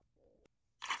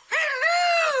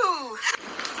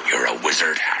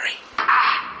wizard, Harry.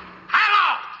 Hello!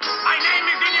 My name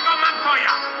is Inigo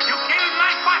Montoya. You killed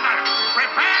my father.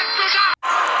 Prepare to die!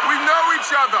 We know each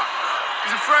other.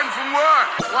 He's a friend from work.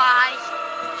 Why?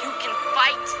 You can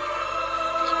fight.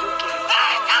 You can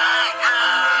fight.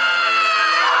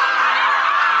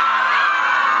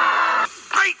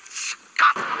 Great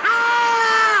Scott! You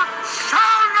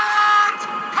shall not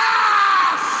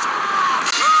pass!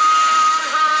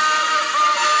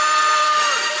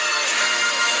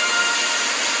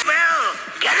 Well,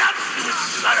 get up, you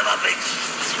son of a bitch.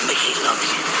 Mickey loves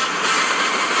you.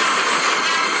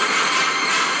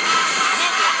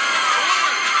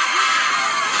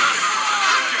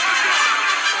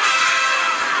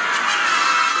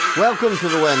 Welcome to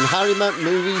the When Harry Met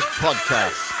Movies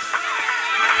podcast.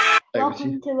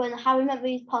 Welcome to When Harry Met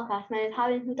Movies podcast. My name is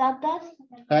Harry, who Dad does.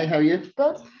 Hi, how are you?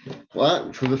 Good.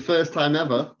 Well, for the first time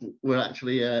ever, we're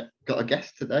actually got a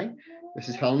guest today. This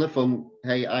is Helena from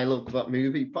Hey, I Love That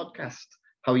Movie podcast.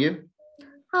 How are you?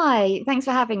 Hi, thanks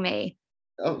for having me.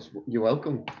 Oh, you're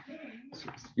welcome.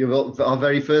 You're our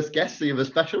very first guest, so you have a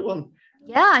special one.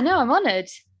 Yeah, I know, I'm honoured.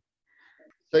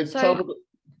 So tell us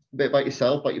a bit about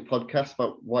yourself, about your podcast,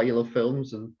 about why you love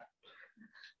films.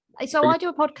 So I do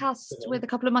a podcast with a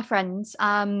couple of my friends,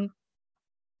 and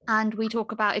we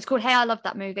talk about, it's called Hey, I Love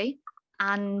That Movie,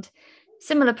 and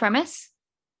similar premise.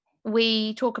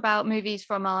 We talk about movies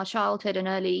from our childhood and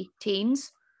early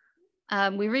teens.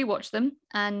 We rewatch them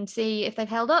and see if they've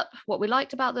held up, what we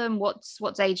liked about them,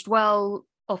 what's aged well,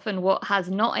 often what has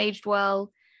not aged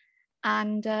well.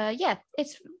 And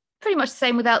it's pretty much the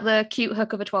same without the cute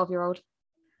hook of a 12-year-old.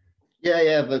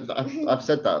 Yeah, but I've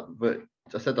said that, but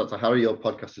I said that to Harry. Your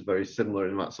podcast is very similar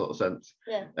in that sort of sense.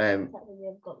 Yeah. I've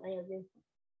got many of you.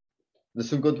 There's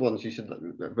some good ones. You should.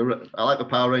 I like the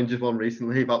Power Rangers one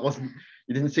recently. That wasn't.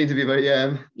 You didn't seem to be very.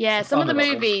 Yeah, some of the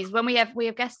movies when we have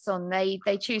guests on, they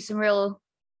choose some real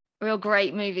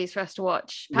great movies for us to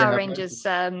watch. Power Rangers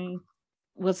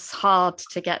was hard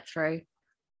to get through.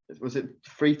 Was it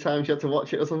 3 times you had to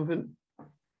watch it or something?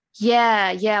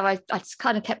 Yeah. I just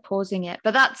kind of kept pausing it,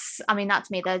 but that's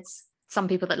me. There's some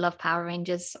people that love Power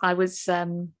Rangers. I was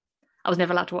never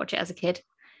allowed to watch it as a kid.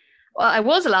 What I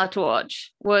was allowed to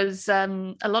watch was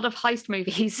a lot of heist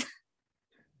movies.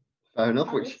 Fair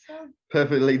enough, which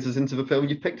perfectly leads us into the film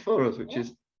you picked for us, which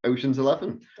is Ocean's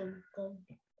 11.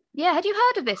 Yeah, had you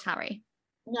heard of this, Harry?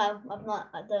 No, I've not.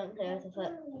 I don't know of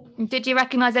it. Did you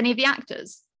recognise any of the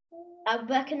actors? I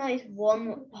recognise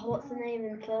one. What's the name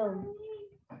in the film?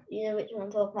 You know which one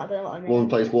I'm talking about? I don't know what I mean. One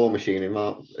plays War Machine in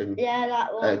yeah,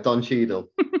 that one. Don Cheadle.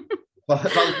 That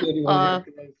was the only one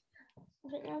I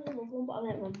think there was another one, but I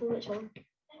don't remember which one.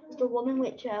 It's the woman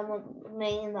which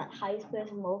main that heist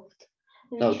person loved.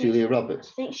 No, Julia Roberts.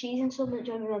 I think she's in something.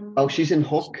 Do you remember? Oh, she's in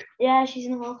Hook. Yeah, she's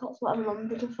in Hook. That's what I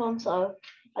remembered her from. So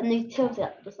I knew 2 of the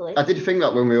actors. I did think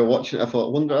that when we were watching it. I thought,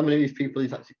 I wonder how many of these people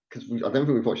he's actually, because I don't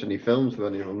think we've watched any films with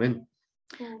any of them in.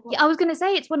 Yeah, I was going to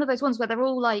say it's one of those ones where they're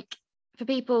all like, for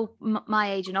people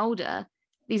my age and older,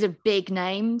 these are big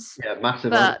names. Yeah,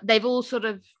 massive. But they've all sort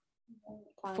of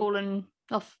fallen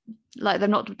off, like they've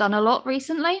not done a lot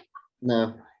recently.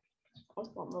 No.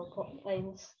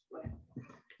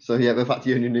 So yeah, the fact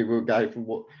you only knew a guy from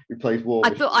who plays War.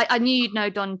 I knew you'd know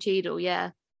Don Cheadle,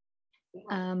 yeah.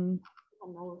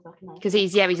 Because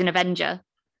he's an Avenger.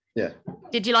 Yeah.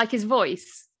 Did you like his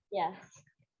voice? Yes.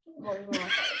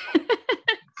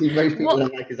 See, most people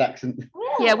don't like his accent.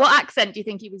 Yeah, what accent do you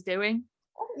think he was doing?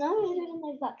 No, he didn't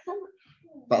know his accent.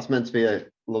 That's meant to be a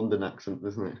London accent,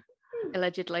 isn't it?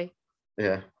 Allegedly.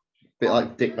 Yeah. Bit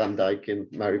like Dick Van Dyke in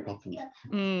Mary Poppins.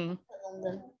 Mm.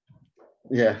 London.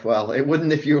 Yeah, well, it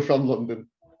wouldn't if you were from London.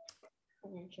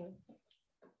 Yeah, true.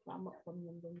 But I'm not from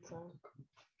London,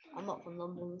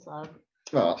 so.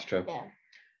 Oh, that's true. Yeah.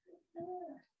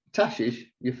 Tash is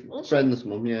your friend's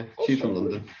mum, yeah. She's from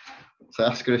London. So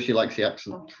ask her if she likes the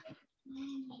accent.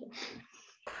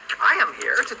 I am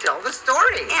here to tell the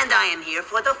story. And I am here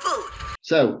for the food.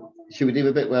 So, should we do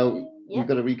a bit? Well, you've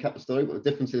got to recap the story, but the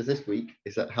difference is this week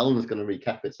is that Helena's going to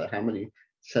recap it. So how many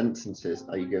sentences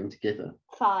are you going to give her?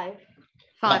 5.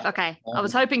 5, okay. I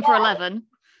was hoping for 11.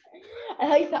 I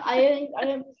hope that I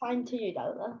don't find 2,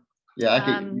 don't I? Yeah, I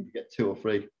think you get 2 or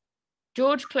 3.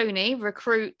 George Clooney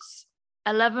recruits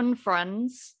 11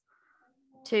 friends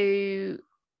to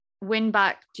win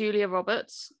back Julia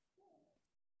Roberts.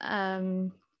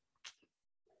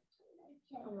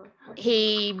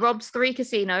 He robs 3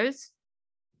 casinos.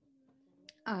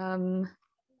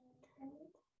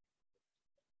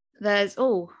 There's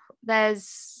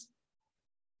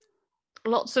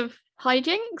lots of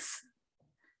hijinks.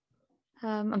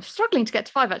 I'm struggling to get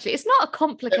to 5 actually. It's not a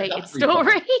complicated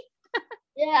story.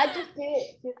 Yeah, I just do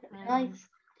it. It's nice.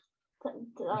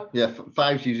 Yeah,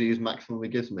 5's usually his maximum he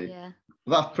gives me. Yeah.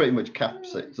 That pretty much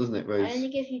caps it, doesn't it? I Whereas, only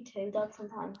give you 2, Dad,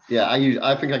 sometimes. yeah,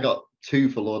 I think I got 2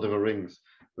 for Lord of the Rings.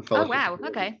 The Oh Fellowship wow. of the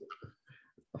Ring. Okay.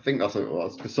 I think that's what it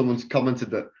was because someone's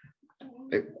commented that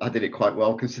I did it quite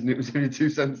well considering it was only 2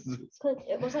 sentences.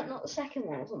 Was that not the second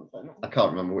one or something? I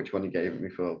can't remember which one he gave it me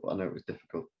for, but I know it was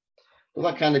difficult. But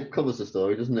that kind of covers the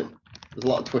story, doesn't it? There's a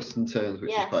lot of twists and turns,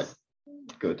 which is quite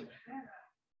good,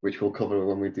 which we'll cover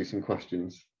when we do some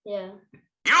questions. Yeah.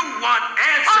 You want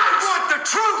answers! I want the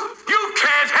truth! You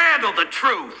can't handle the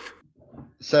truth!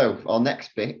 So our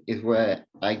next bit is where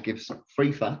I give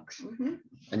 3 facts, Mm-hmm.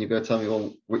 and you're going to tell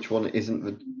me which one isn't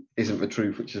the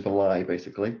truth, which is a lie,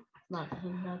 basically.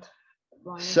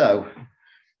 So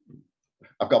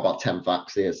I've got about 10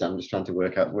 facts here, so I'm just trying to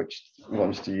work out which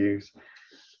ones to use.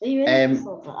 Are you really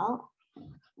sort that out?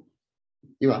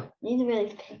 You are? You need to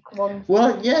really pick one.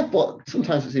 Well, yeah, but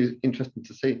sometimes it's interesting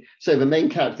to see. So the main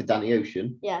character, Danny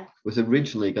Ocean, Yeah. was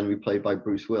originally going to be played by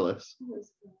Bruce Willis, the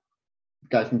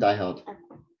guy from Die Hard.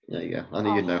 There you go. I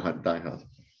knew you'd know how to Die Hard.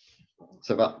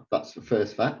 So that's the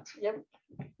first fact. Yep.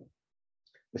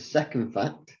 The second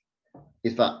fact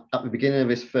is that at the beginning of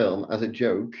this film, as a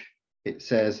joke, it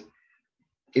says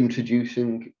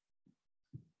introducing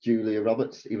Julia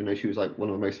Roberts, even though she was like one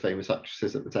of the most famous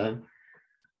actresses at the time.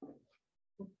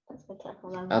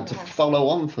 And to follow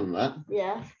on from that,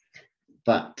 Yeah.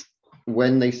 that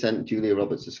when they sent Julia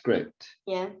Roberts a script,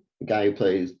 Yeah. the guy who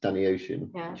plays Danny Ocean,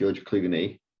 Yeah. George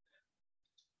Clooney,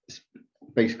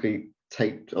 basically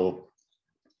taped or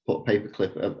put a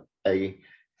paperclip of a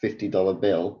 $50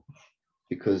 bill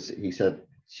because he said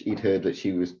he'd heard that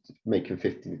she was making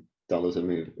 $50 a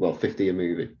movie, well, 50 a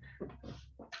movie,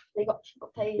 She got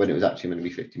paid. when it was actually going to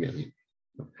be 50 million.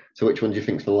 So which one do you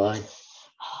think's the lie?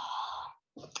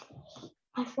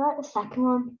 I feel like the second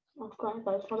one. I've got to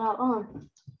go for that one.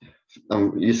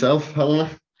 Yourself, Helena?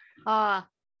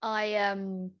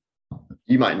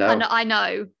 You might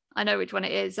know. I know which one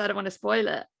it is. I don't want to spoil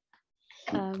it.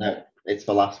 No, it's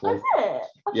the last one. Is it?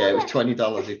 Yeah, it was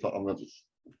 $20 he put on the.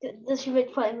 Does she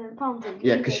make £20 million?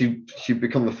 Yeah, because she'd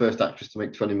become the first actress to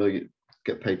make 20 million,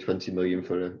 get paid 20 million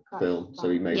for a film. So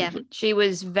he made Yeah, it. she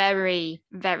was very,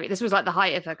 very. This was like the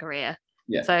height of her career.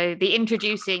 Yeah. So the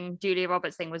introducing Julia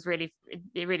Roberts thing was it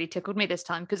really tickled me this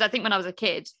time because I think when I was a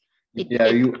kid, it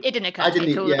didn't occur to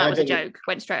me at all that was a joke.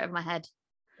 Went straight over my head.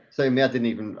 So me, I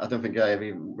don't think I ever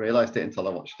even realised it until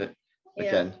I watched it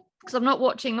again. Because I'm not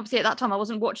watching, obviously at that time, I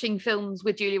wasn't watching films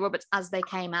with Julia Roberts as they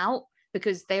came out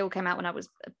because they all came out when I was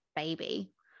a baby.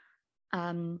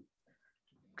 Because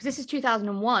this is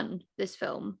 2001, this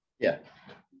film. Yeah.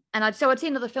 And I'd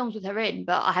seen other films with her in,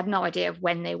 but I had no idea of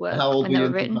when they were. How old when were they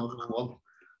you were in written. 2001?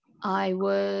 I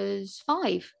was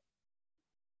 5.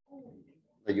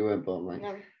 But you weren't born, right?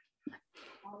 No. Right.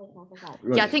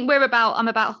 Yeah, I think I'm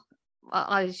about,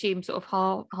 I assume sort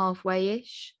of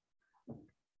halfway-ish.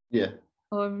 Yeah.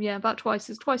 Or yeah, about twice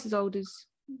as old as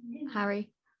Harry.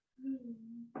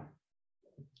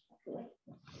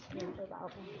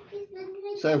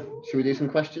 So, should we do some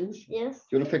questions? Yes. Do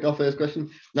you want to pick our first question?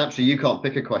 Naturally, you can't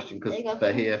pick a question because There you go.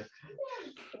 they're here.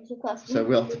 It's a question. So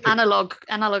we'll have to pick.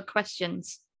 Analog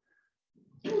questions.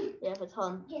 Yeah, for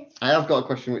Tom. I have got a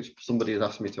question which somebody has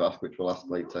asked me to ask, which we'll ask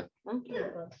later.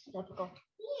 Typical.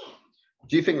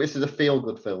 Do you think this is a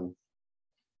feel-good film?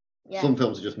 Yeah. Some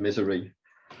films are just misery.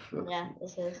 Yeah,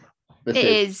 this is. This It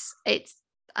is. It's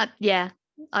yeah,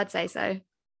 I'd say so.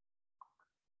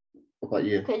 What about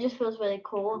you? It just feels really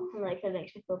cool, and like it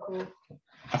makes me feel cool.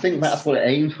 I think that's what it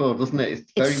aims for, doesn't it?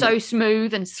 It's so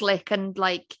smooth and slick, and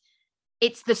like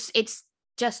it's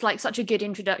just like such a good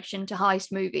introduction to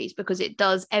heist movies because it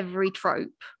does every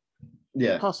trope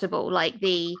possible, like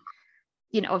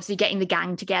obviously getting the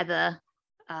gang together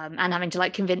and having to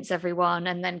like convince everyone,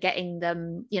 and then getting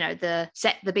them,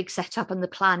 the big setup and the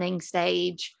planning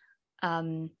stage,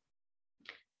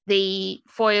 the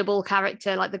foible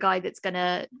character, like the guy that's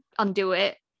gonna undo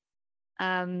it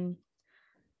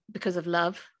because of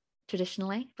love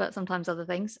traditionally, but sometimes other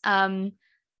things, and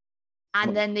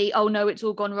then the oh no, it's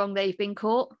all gone wrong, they've been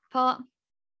caught part.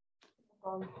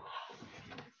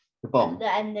 The bomb.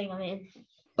 The ending, I mean.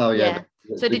 Oh yeah.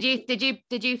 So did you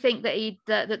think that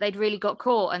that they'd really got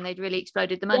caught and they'd really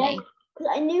exploded the money? Yeah,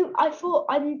 because I thought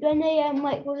when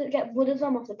they get rid of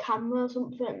them off the camera or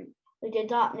something. They did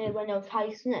that when they was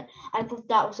heisting it. I thought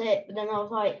that was it, but then I was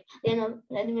like, then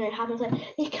when it happened, I was like,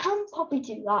 they can probably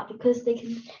do that because they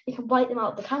can wipe them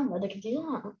out of the camera. They can do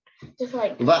that. Just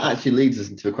like. Well, that actually leads us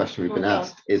into a question we've been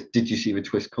asked: is did you see the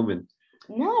twist coming?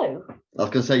 No. I was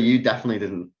going to say you definitely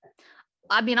didn't.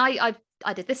 I mean, I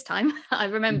I did this time. I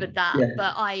remembered that. Yeah.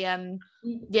 But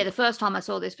the first time I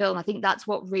saw this film, I think that's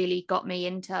what really got me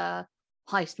into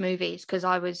heist movies, because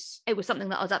it was something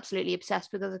that I was absolutely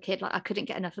obsessed with as a kid. Like I couldn't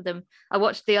get enough of them. I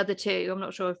watched the other two. I'm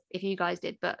not sure if you guys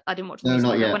did, but I didn't watch them. No,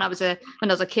 not yet. When I was a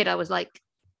kid, I was like,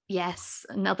 yes,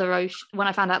 another ocean. When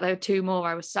I found out there were two more,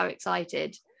 I was so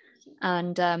excited.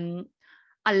 And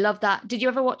I love that. Did you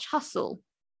ever watch Hustle,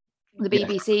 the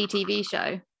BBC TV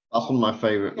show? That's one of my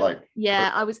favorite.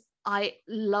 I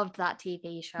loved that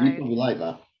TV show. You probably like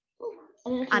that.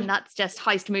 And that's just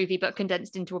heist movie, but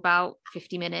condensed into about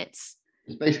 50 minutes.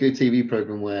 It's basically a TV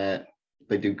program where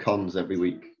they do cons every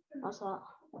week. What's that?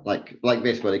 Like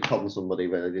this, where they con somebody,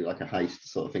 where they do like a heist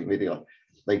sort of thing.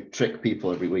 They trick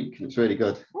people every week, and it's really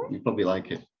good. You probably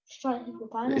like it.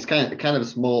 It's kind of a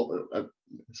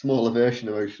smaller version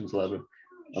of Ocean's 11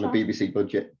 on a BBC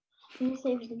budget. Can you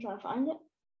see if you can try to find it?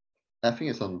 I think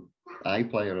it's on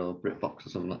iPlayer or BritBox or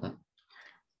something like that.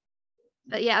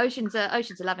 But yeah, Ocean's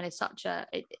 11 is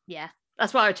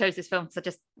that's why I chose this film, because I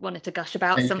just wanted to gush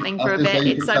about something for a bit.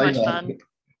 It's so much fun.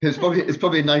 It's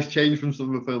probably a nice change from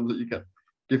some of the films that you get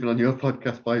given on your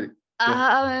podcast by.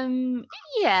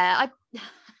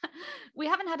 We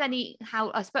haven't had any.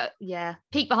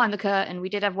 Peek behind the curtain. We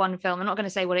did have one film. I'm not going to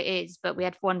say what it is, but we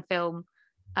had one film.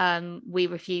 We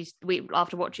refused.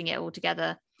 After watching it all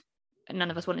together, none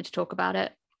of us wanted to talk about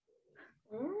it.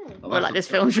 We're like, this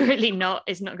film's really not.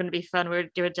 It's not going to be fun.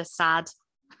 We're just sad.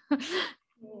 We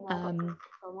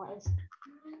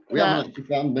haven't actually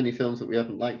found many films that we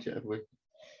haven't liked yet, have we?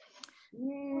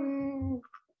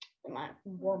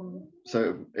 One.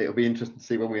 So it'll be interesting to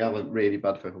see when we have a really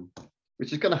bad film,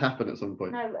 which is going to happen at some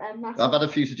point. No, I've had a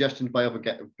few suggestions by other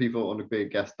people who want to be a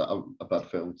guest that are a bad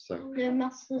film. So no,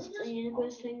 Masters of the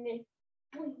Universe thingy.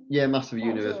 Yeah, Master of the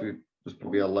Universe was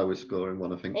probably our lowest scoring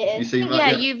one, I think. You seen that?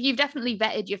 Yeah, you've definitely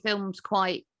vetted your films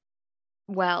quite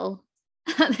well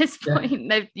at this point.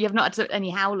 You have not had any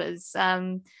howlers.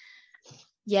 I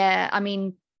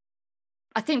mean,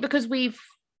 I think because we've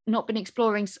not been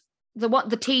exploring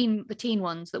the teen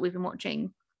ones that we've been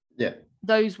watching. Yeah,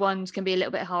 those ones can be a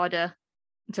little bit harder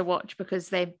to watch because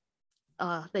they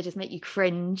just make you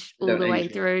cringe all the way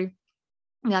through.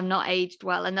 They've not aged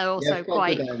well, and they're also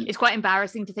it's quite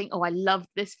embarrassing to think, oh, I loved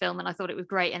this film and I thought it was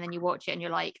great, and then you watch it and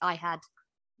you're like, I had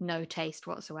no taste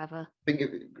whatsoever. I think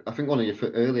one of your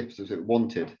early episodes,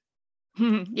 Wanted.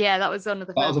 Yeah, that was one of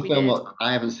the that first was a film that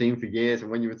I haven't seen for years, and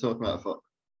when you were talking about it, I thought,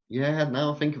 yeah,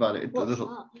 now I think about it,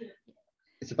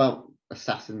 it's about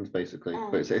assassins basically,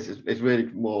 but it's really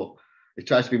more. It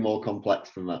tries to be more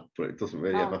complex than that, but it doesn't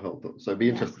really ever hold up. So it'd be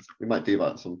interesting. We might do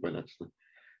that at some point, actually.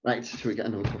 Right, should we get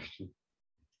another question?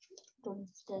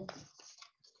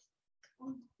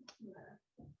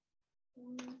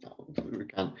 We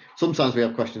can. Sometimes we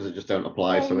have questions that just don't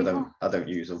apply, so I don't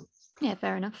use them. Yeah,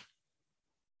 fair enough.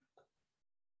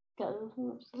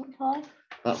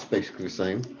 That's basically the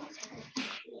same.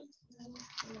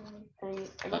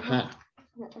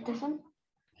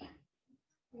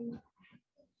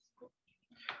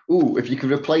 Ooh, if you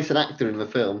could replace an actor in the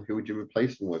film, who would you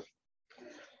replace them with?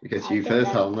 Because you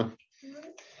first, Helena.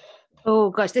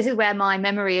 Oh gosh, this is where my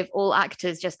memory of all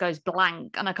actors just goes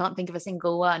blank, and I can't think of a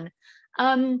single one.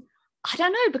 I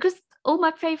don't know, because all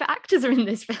my favourite actors are in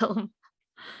this film.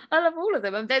 I love all of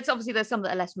them. And there's some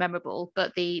that are less memorable,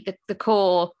 but the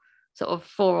core sort of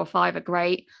 4 or 5 are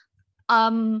great.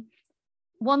 One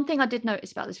thing I did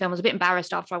notice about this film, I was a bit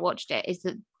embarrassed after I watched it, is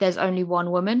that there's only one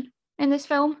woman in this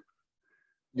film.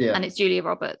 Yeah. And it's Julia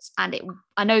Roberts. And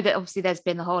I know that obviously there's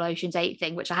been the whole Ocean's 8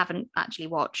 thing, which I haven't actually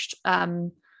watched.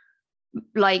 I'm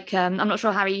not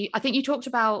sure, Harry, I think you talked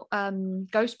about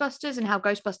Ghostbusters and how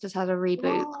Ghostbusters has a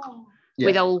reboot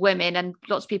with old women, and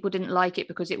lots of people didn't like it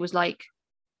because it was like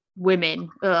women,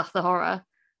 the horror.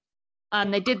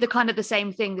 And they did the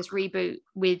same thing, this reboot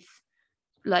with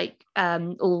like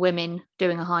all women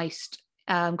doing a heist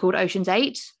called Ocean's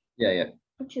 8. Yeah.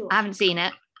 I haven't seen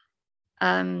it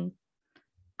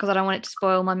because I don't want it to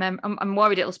spoil my memory. I'm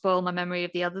worried it'll spoil my memory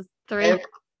of the other 3.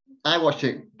 I watched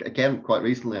it again quite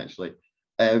recently, actually.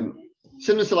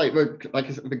 Similar to like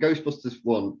the Ghostbusters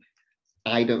one,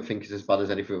 I don't think it's as bad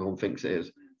as everyone thinks it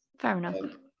is. Fair enough.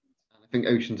 I think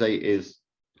Ocean's 8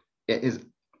 it's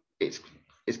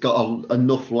got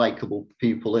enough likable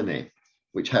people in it,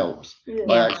 which helps. Yeah.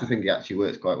 I actually think it actually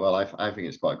works quite well. I think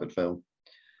it's quite a good film.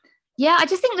 Yeah, I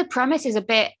just think the premise is a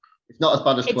bit. It's not as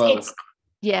bad as 12.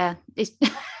 It's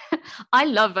I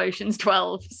love Ocean's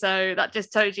 12, so that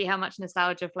just tells you how much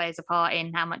nostalgia plays a part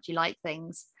in how much you like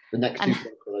things. The next two films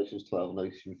are Ocean's 12 and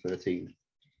Ocean 13.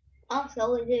 That's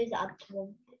all they do is add to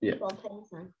one. Yeah. One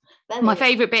person. My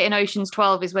favourite bit in Ocean's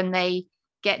 12 is when they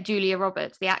get Julia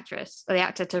Roberts, the actress or the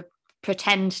actor, to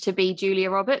pretend to be Julia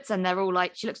Roberts, and they're all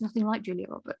like, she looks nothing like Julia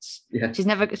Roberts. Yeah.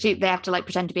 They have to like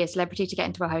pretend to be a celebrity to get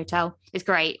into a hotel. It's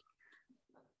great.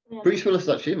 Bruce Willis is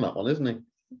actually in that one, isn't he?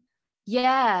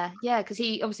 Yeah, because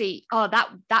he obviously. Oh,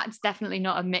 that's definitely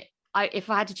not a myth. If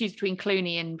I had to choose between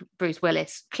Clooney and Bruce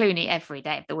Willis, Clooney every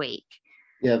day of the week.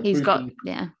 Yeah, He's Bruce got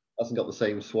Willis hasn't got the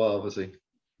same suave, has he?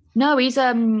 No, he's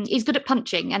good at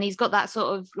punching, and he's got that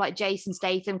sort of like Jason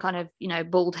Statham kind of,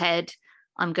 bald head.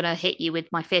 I'm gonna hit you with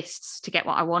my fists to get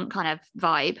what I want kind of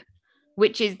vibe,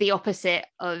 which is the opposite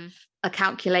of a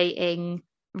calculating,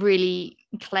 really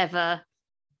clever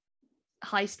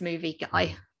heist movie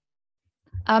guy.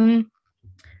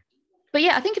 But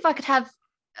yeah, I think if I could have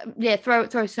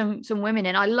throw some women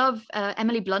in. I love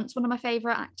Emily Blunt's one of my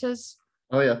favorite actors.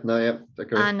 Oh yeah, no, yeah,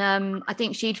 agree. And I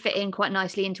think she'd fit in quite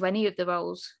nicely into any of the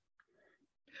roles.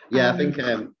 Yeah, I think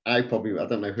I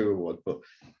don't know who I would, but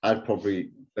I'd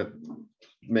probably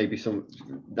maybe some.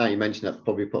 Now you mentioned that,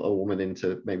 probably put a woman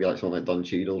into maybe like someone like Don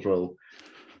Cheadle's role,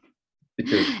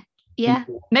 because yeah,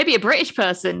 maybe a British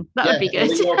person that would be good.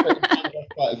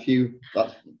 Quite a few.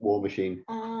 That's War Machine.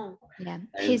 Yeah,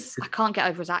 I can't get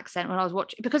over his accent when I was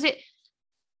watching, because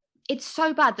it's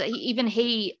so bad that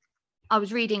I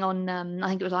was reading on I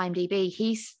think it was IMDb.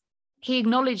 He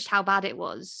acknowledged how bad it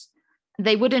was.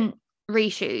 They wouldn't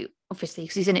reshoot, obviously,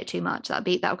 because he's in it too much. That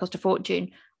would cost a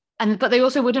fortune. But they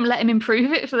also wouldn't let him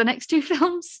improve it for the next two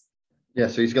films. Yeah,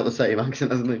 so he's got the same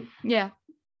accent, hasn't he? Yeah.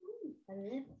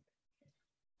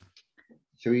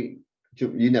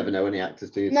 You never know any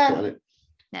actors, do you? No.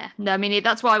 Yeah. No, I mean,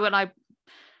 that's why when I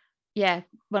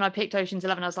picked Ocean's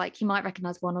 11, I was like, you might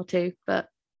recognize one or two, but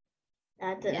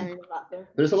I don't know about that.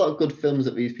 There's a lot of good films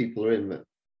that these people are in that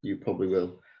you probably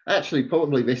will. Actually,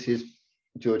 probably this is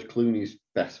George Clooney's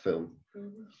best film.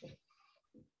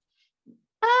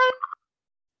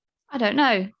 I don't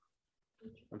know.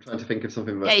 I'm trying to think of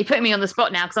something. Yeah, you put me on the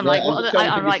spot now, because I'm like,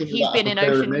 I'm like, he's been in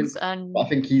Oceans, and I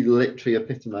think he literally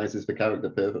epitomizes the character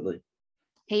perfectly.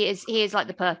 He is like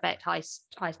the perfect heist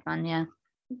man. Yeah.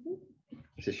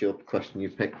 Is this your question you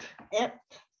picked? Yep.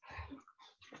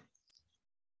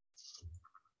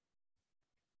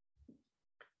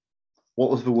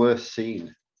 What was the worst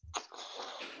scene?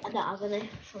 I don't have any,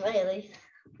 really.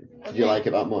 Did you like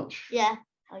it that much? Yeah,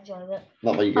 I enjoyed it.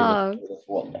 Not that you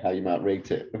give how you might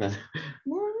rate it. No.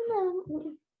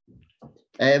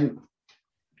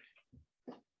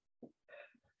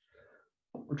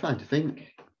 I'm trying to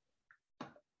think.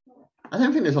 I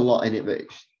don't think there's a lot in it that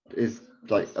is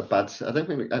like a bad. I don't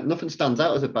think nothing stands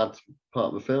out as a bad part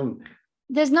of the film.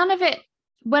 There's none of it.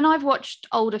 When I've watched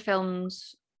older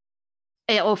films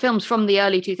or films from the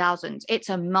early 2000s, it's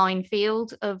a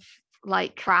minefield of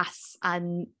like crass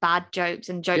and bad jokes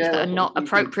and jokes that are not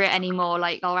appropriate anymore.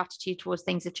 Like our attitude towards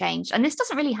things have changed, and this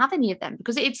doesn't really have any of them,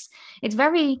 because it's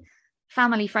very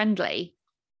family friendly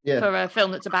for a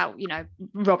film that's about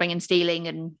robbing and stealing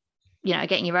and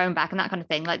getting your own back and that kind of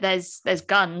thing. Like there's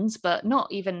guns, but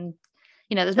not even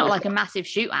there's not like a massive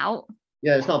shootout.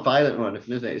 Yeah, it's not violent or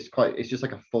anything, is it? It's just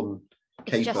like a fun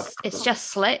caper. It's just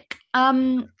slick.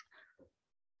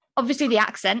 Obviously the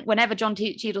accent whenever John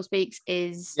Cheadle speaks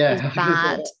is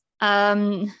bad.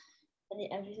 Every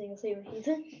single scene he's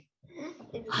in.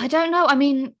 I don't know. I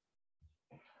mean,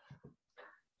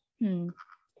 the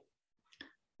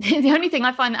only thing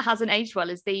I find that hasn't aged well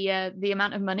is the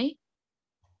amount of money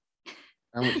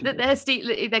that they're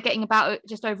getting, about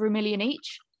just over $1 million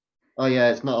each. Oh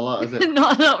yeah, it's not a lot, is it?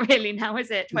 not really now,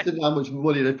 is it? Considering how much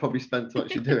money they probably spent to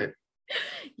actually do it.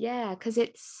 Yeah, because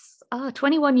it's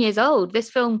 21 years old. This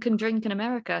film can drink in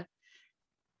America.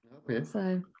 Okay.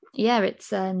 So yeah, it's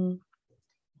back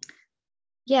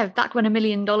when $1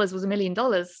 million was $1 million.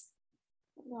 No, it's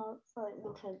like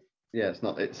nothing. Yeah, it's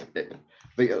not.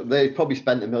 They probably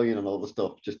spent $1 million on all the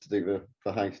stuff just to do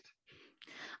the heist.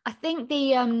 I think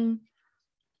the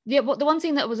one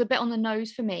thing that was a bit on the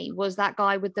nose for me was that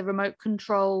guy with the remote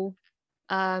control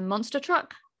monster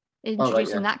truck,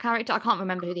 introducing that character. I can't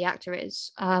remember who the actor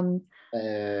is.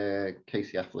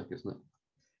 Casey Affleck, isn't it?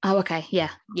 Oh, okay, yeah,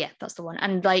 that's the one.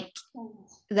 And like,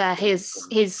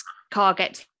 his car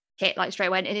gets hit like straight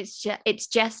away, and it's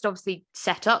just obviously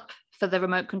set up for the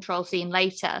remote control scene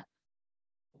later.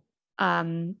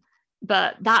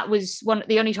 But that was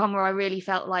the only time where I really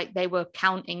felt like they were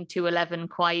counting to 11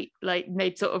 quite, like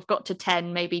they'd sort of got to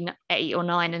 10, maybe 8 or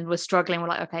 9, and were struggling. We're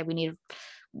like, okay, we need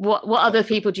what other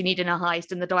people do you need in a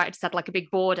heist? And the directors had like a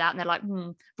big board out, and they're like,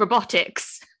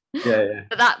 robotics. Yeah.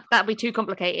 But that'd be too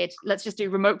complicated. Let's just do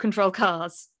remote control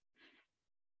cars.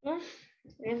 Yeah.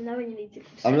 You never know when you need to.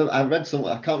 I read some.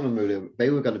 I can't remember who they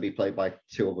were going to be played by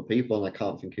 2 other people, and I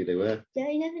can't think who they were. Yeah,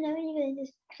 you never know when you're going to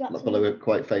just strap. But they were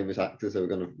quite famous actors. They were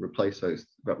going to replace those.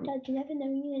 Dad, you never know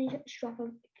when you're going to strap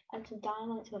some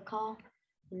dynamite to a car.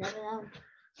 You never know.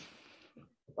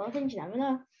 Well, things you never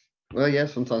know. Well, yeah.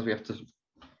 Sometimes we have to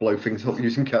blow things up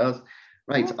using cars.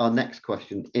 Right. Our next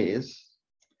question is: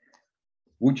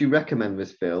 would you recommend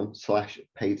this film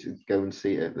 / pay to go and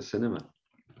see it at the cinema?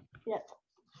 Yep.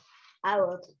 I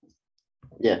would.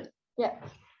 Yeah. Yeah.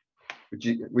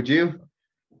 Would you?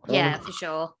 Yeah, for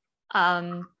sure.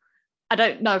 I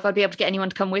don't know if I'd be able to get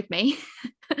anyone to come with me.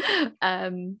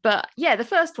 But yeah, the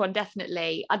first one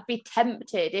definitely. I'd be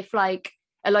tempted if like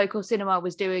a local cinema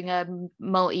was doing a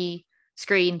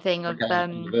multi-screen thing of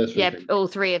thing. all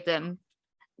 3 of them.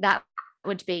 That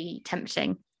would be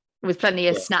tempting with plenty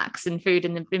of snacks and food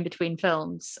in between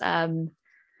films.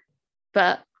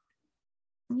 But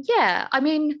yeah, I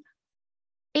mean,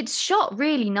 it's shot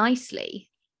really nicely.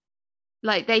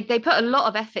 Like they put a lot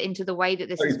of effort into the way that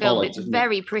this is filmed. It's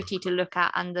very pretty to look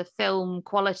at, and the film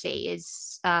quality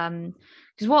is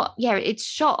it's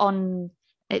shot on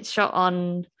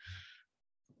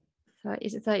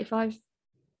is it 35?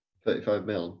 35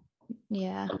 mil.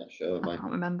 Yeah. I'm not sure. I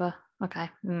can't remember. Okay.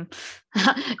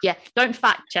 Yeah, don't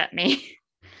fact check me.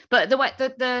 But the way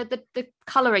the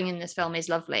colouring in this film is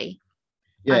lovely.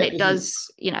 Yeah, and it does,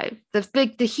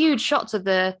 the huge shots of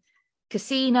the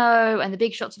casino and the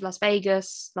big shots of Las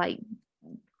Vegas, like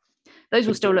those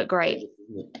will still look great.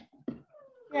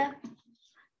 Yeah.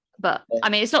 But I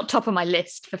mean, it's not top of my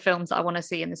list for films that I want to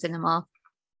see in the cinema.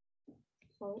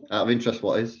 Out of interest,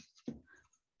 what is?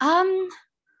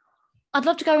 I'd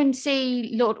love to go and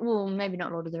see maybe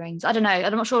not Lord of the Rings. I don't know.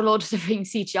 I'm not sure Lord of the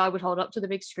Rings CGI would hold up to the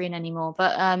big screen anymore.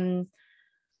 But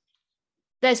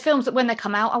there's films that when they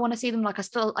come out, I want to see them. Like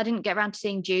I didn't get around to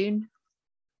seeing Dune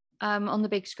on the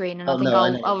big screen, and I think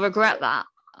I'll regret that.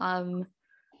 I'm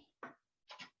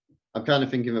kind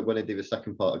of thinking that when they do the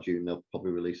second part of Dune, they'll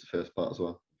probably release the first part as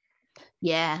well.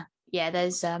 Yeah.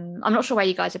 There's I'm not sure where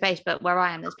you guys are based, but where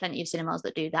I am, there's plenty of cinemas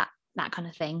that do that kind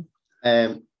of thing.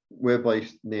 We're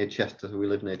based near Chester. We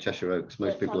live near Cheshire Oaks.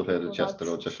 Most people have heard of Chester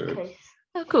or Cheshire Oaks.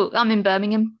 Oh, cool. I'm in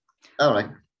Birmingham. All right.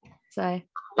 So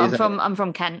I'm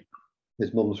from Kent.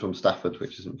 His mum's from Stafford,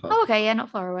 which isn't far. Oh, okay. Yeah, not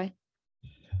far away.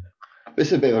 This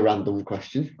is a bit of a random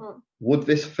question. Would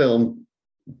this film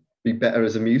be better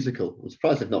as a musical? I'm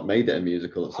surprised they've not made it a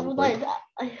musical at some point.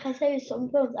 I say with some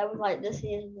films, I would like to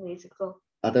see it as a musical.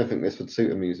 I don't think this would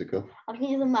suit a musical. I can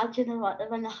just imagine them like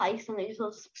they're in a heist and they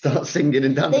just start singing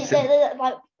and dancing. They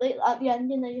like at the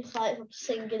ending they just like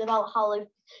singing about how they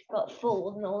got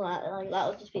fooled and all that. Like that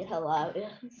would just be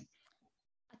hilarious.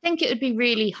 I think it would be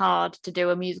really hard to do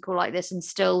a musical like this and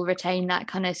still retain that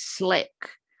kind of slick,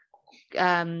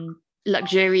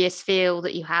 luxurious feel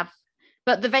that you have.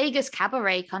 But the Vegas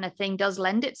cabaret kind of thing does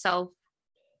lend itself.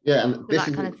 Yeah, and this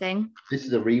that kind of thing. This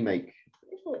is a remake.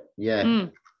 Yeah.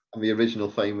 And the original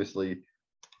famously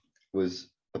was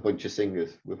a bunch of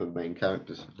singers with the main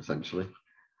characters, essentially.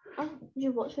 Did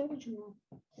you watch the original?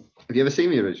 Have you ever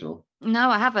seen the original? No,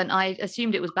 I haven't. I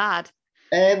assumed it was bad.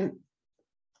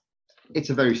 It's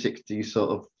a very 60s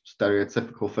sort of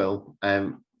stereotypical film.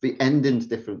 The ending's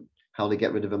different. How they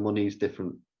get rid of the money is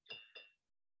different.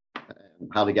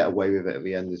 How they get away with it at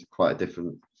the end is quite a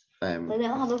different they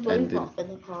don't have a robot in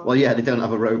the car. Well, yeah, they don't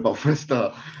have a robot for a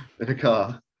start in a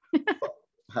car.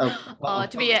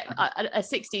 To be a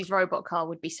 60s robot car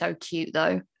would be so cute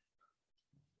though.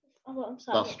 I'm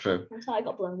sorry. That's true. I'm sorry I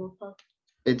got blown up.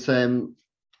 It's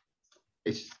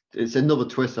another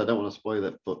twist. I don't want to spoil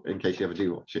it, but in case you ever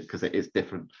do watch it, because it is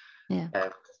different. Yeah.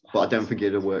 But I don't think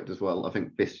it'd have worked as well. I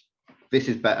think this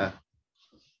is better,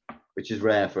 which is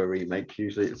rare for a remake.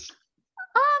 Usually it's.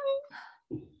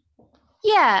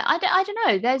 Yeah, I don't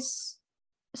know. There's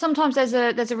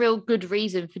a real good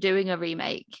reason for doing a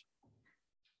remake.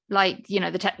 Like,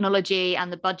 the technology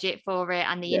and the budget for it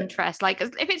and the interest. Like,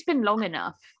 if it's been long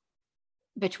enough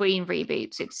between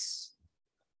reboots,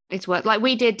 it's worth. Like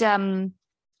we did,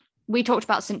 we talked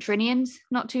about St. Trinians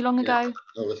not too long ago,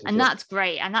 and that's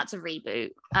great, and that's a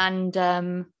reboot,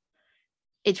 and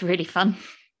it's really fun.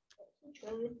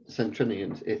 St.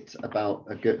 Trinians, it's about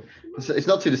a good. It's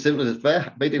not too dissimilar.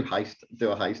 They do a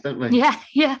heist, don't they?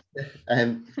 Yeah.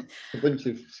 A bunch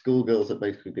of schoolgirls that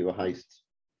basically do a heist.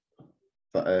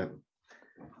 But they're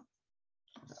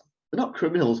not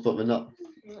criminals, but they're not.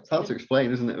 It's hard to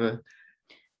explain, isn't it?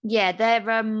 Yeah,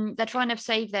 they're trying to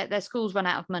save their schools run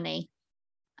out of money,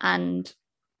 and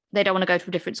they don't want to go to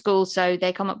a different school, so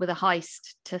they come up with a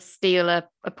heist to steal a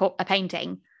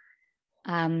painting.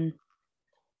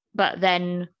 But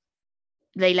then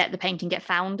they let the painting get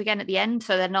found again at the end.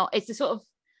 So they're not, it's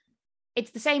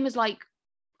the same as like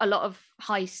a lot of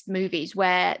heist movies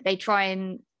where they try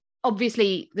and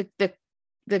obviously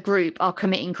the group are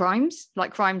committing crimes,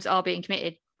 like crimes are being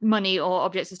committed, money or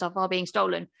objects and stuff are being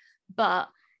stolen, but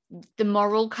the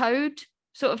moral code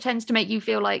sort of tends to make you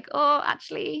feel like, oh,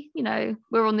 actually,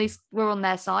 we're on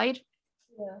their side.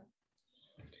 Yeah.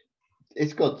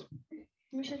 It's good.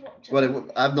 We should watch it. Well,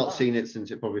 I've not seen it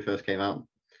since it probably first came out.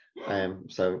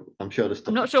 So I'm sure the stuff.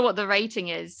 I'm not sure what the rating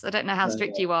is. I don't know how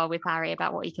strict you are with Harry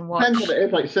about what he can watch. Depends what it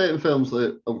is. Like certain films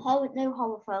that. No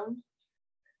horror films.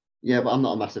 Yeah, but I'm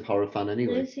not a massive horror fan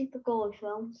anyway. No super gory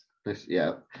films.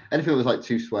 Yeah, anything that was like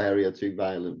too sweary or too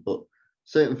violent, but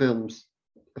certain films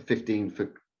are 15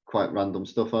 for quite random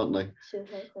stuff, aren't they?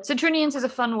 So Trinians is a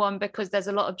fun one because there's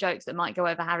a lot of jokes that might go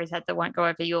over Harry's head that won't go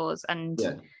over yours, and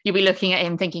you'll be looking at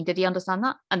him thinking, did he understand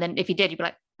that? And then if he did, you'd be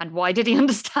like, and why did he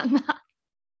understand that?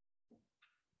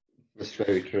 That's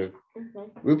very true. Okay.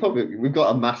 We've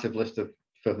got a massive list of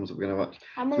films that we're going to watch.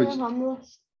 How many are on the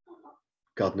list?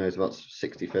 God knows, about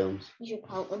 60 films. You should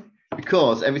count them.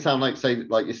 Because every time, like, say,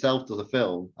 like yourself does a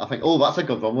film, I think, oh, that's a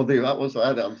good one, we'll do that one, so I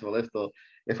add it onto a list. Or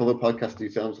if other podcasts do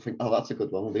films, I think, oh, that's a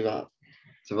good one, we'll do that.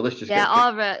 So the list just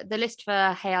the list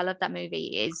for Hey, I Love That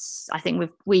Movie is, I think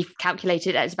we've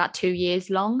calculated it's about 2 years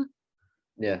long.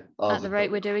 Yeah. At the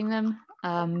rate we're doing them.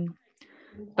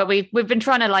 But we've been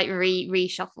trying to like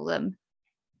reshuffle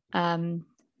them.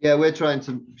 Yeah, we're trying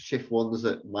to shift ones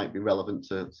that might be relevant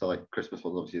to like Christmas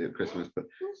ones, obviously at Christmas, but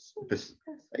this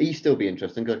Easter will be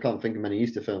interesting because I can't think of many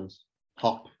Easter films.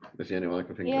 Hop is the only one I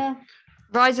can think of.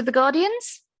 Rise of the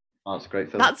Guardians. Oh, it's a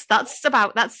great film. That's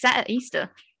set at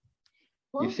Easter.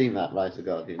 What? You've seen that, Rise of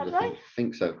the Guardians? Have I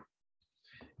think so.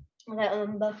 I don't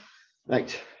remember.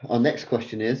 Right. Our next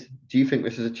question is: do you think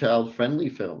this is a child-friendly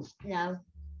film? No.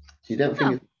 So you don't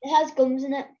think? It has guns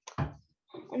in it.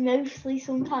 And mostly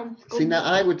sometimes. See, now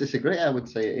I would disagree. I would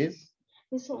say it is.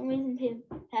 For some reason,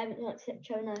 parents like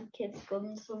showing their kids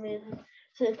guns for some reason.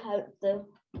 So the parents do.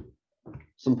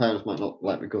 Some parents might not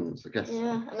like the guns, I guess.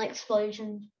 Yeah, and like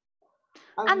explosions.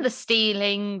 And the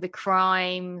stealing, the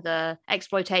crime, the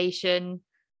exploitation.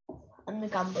 And the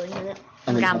gambling in it.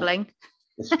 And gambling.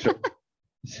 That's true.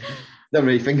 Don't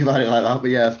really think about it like that,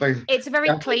 but yeah, I suppose. It's a very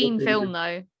clean film,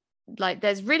 though. Like,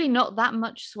 there's really not that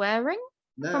much swearing,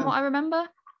 from what I remember.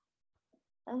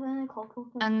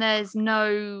 And there's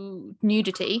no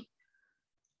nudity.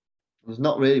 There's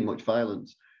not really much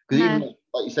violence. Because even,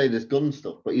 like you say, there's gun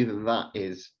stuff, but even that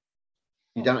is,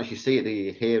 you don't actually see it, do you?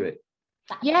 You hear it.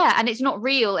 Yeah, and it's not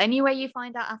real. Anyway, you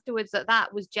find out afterwards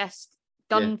that was just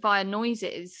gunfire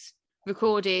noises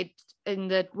recorded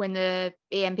when the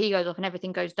EMP goes off and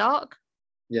everything goes dark.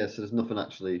 Yeah, so there's nothing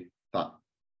actually that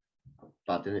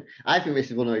bad in it. I think this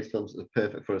is one of those films that's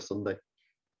perfect for a Sunday.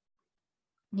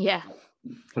 Yeah.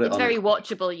 It's very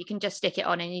watchable. You can just stick it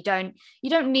on and you don't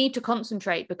need to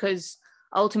concentrate because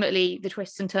ultimately the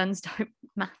twists and turns don't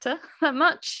matter that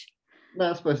much.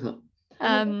 No, I suppose not.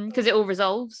 Because it all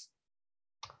resolves.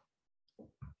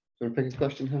 Do you want to pick a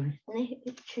question, Harry? And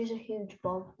they choose a huge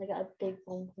bomb. They got a big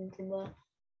bomb from somewhere.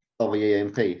 Of the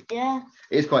EMP? Yeah.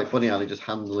 It's quite funny how they just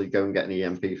handily go and get an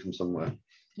EMP from somewhere.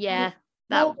 Yeah.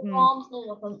 Oh,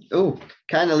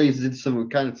 kind of leads into something we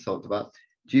kind of talked about.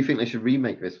 Do you think they should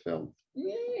remake this film?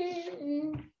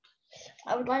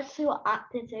 I would like to see what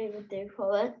actors they would do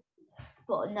for it,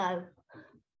 but no.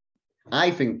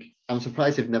 I think I'm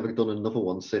surprised they've never done another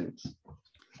one since.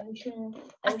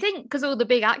 I think because all the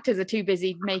big actors are too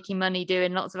busy making money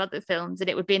doing lots of other films, and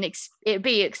it would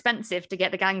be expensive to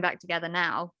get the gang back together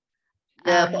now.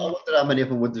 Yeah, but I wonder how many of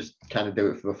them would just kind of do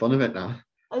it for the fun of it now.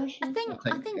 I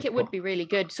think it would be really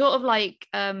good. Sort of like,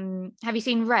 have you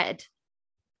seen Red?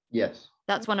 Yes.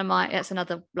 That's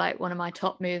another like one of my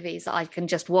top movies that I can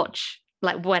just watch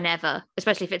like whenever,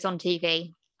 especially if it's on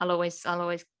TV. I'll always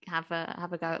have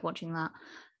a go at watching that.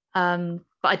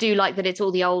 But I do like that it's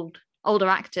all the older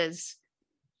actors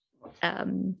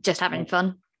just having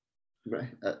fun.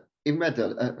 In Red,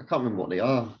 I can't remember what they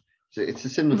are. So it's a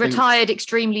similar retired, thing.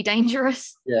 Extremely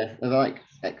dangerous. Yeah, they're like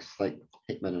hitmen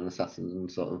and assassins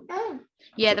and sort of.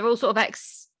 Yeah, they're all sort of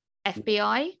ex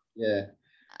FBI. Yeah.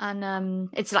 And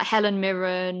it's like Helen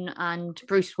Mirren and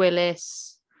Bruce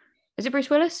Willis. Is it Bruce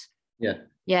Willis? Yeah.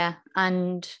 Yeah,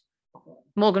 and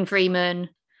Morgan Freeman.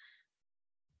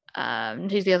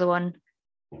 Who's the other one?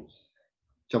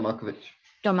 John Malkovich.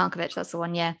 John Malkovich, that's the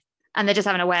one, yeah. And they're just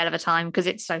having a whale of a time because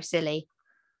it's so silly.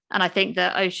 And I think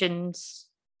that Ocean's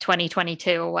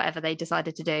 2022 or whatever they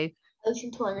decided to do.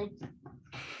 Ocean 20.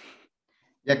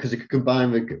 Yeah, because it could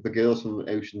combine the girls from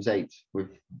Ocean's 8 with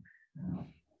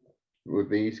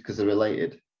these because they're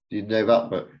related. Do you know that?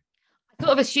 But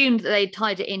sort of assumed that they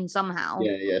tied it in somehow.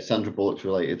 Yeah. Sandra Bullock's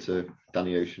related to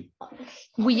Danny Ocean.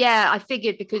 Well, yeah, I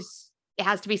figured because it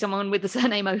has to be someone with the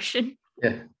surname Ocean.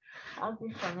 Yeah. That'd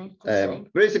be funny to see.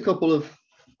 There is a couple of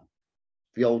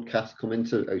the old cast come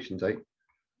into Ocean's 8. I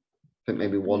think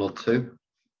maybe 1 or 2.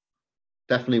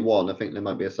 Definitely 1. I think there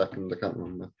might be a second. I can't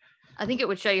remember. I think it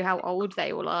would show you how old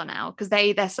they all are now because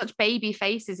they're such baby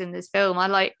faces in this film. I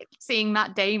like seeing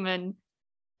Matt Damon,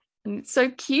 and it's so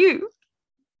cute.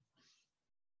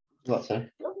 What's that?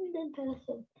 London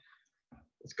person.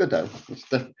 It's good though.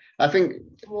 I think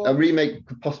a remake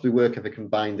could possibly work if it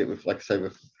combined it with, like I said,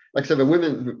 the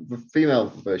women, the female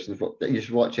versions. But you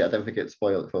should watch it. I don't think it'd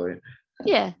spoil it for you.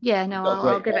 Yeah. No,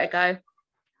 I'll give it a go.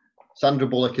 Sandra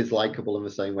Bullock is likable in the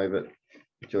same way that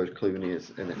George Clooney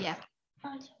is in it. Yeah.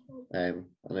 And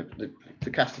the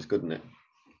cast is good in it.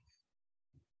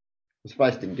 I'm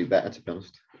surprised it didn't do better, to be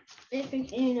honest. I think,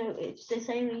 it's the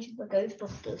same reason for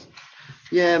Ghostbusters.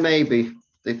 Yeah, maybe.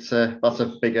 It's that's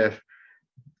a bigger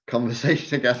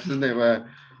conversation, I guess, isn't it? Where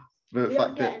the We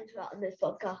fact don't get that into that in this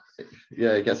podcast.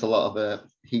 it gets a lot of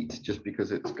heat just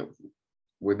because it's got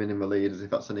women in the lead, as if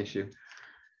that's an issue.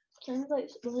 Sounds like,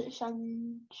 was it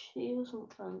Shang-Chi or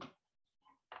something?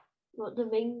 But the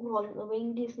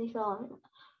Ring Disney film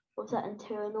was that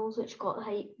Eternals, which got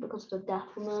hate because of the deaf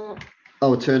woman in it.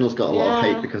 Oh, Eternal's got a lot of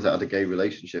Yeah. hate because it had a gay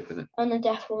relationship in it. And the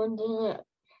deaf woman, didn't it?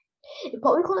 It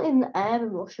probably got it in the air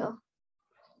in Russia.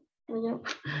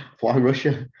 Why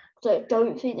Russia? So I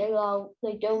don't think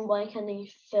they don't like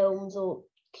any films or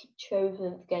shows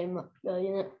with gay in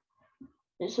it.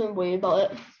 There's something weird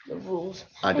about it, the rules.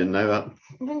 I didn't know that.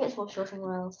 I think it's Russia or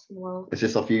somewhere else in the world. It's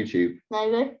just off YouTube.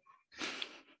 Maybe.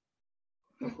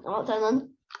 I'm not telling them.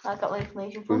 I got my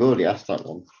information from. We've already asked that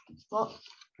one. What?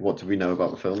 What did we know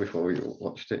about the film before we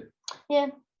watched it? Yeah.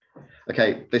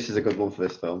 Okay, this is a good one for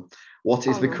this film. What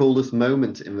is the Oh. coolest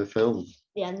moment in the film?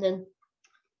 The ending.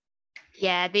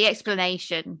 Yeah, the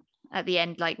explanation at the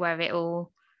end, like where it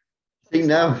all. See,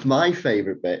 now my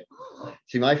favourite bit.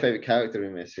 See, my favourite character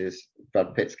in this is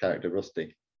Brad Pitt's character,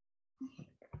 Rusty.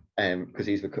 Because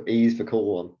he's the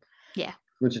cool one. Yeah.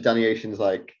 Much of Danny Ocean's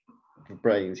like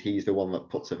brains, he's the one that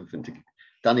puts everything together.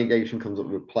 Danny Ocean comes up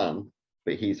with a plan,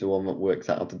 but he's the one that works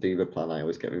out how to do the plan. I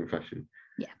always get the impression.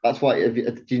 Yeah. That's why.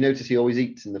 Do you notice he always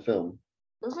eats in the film?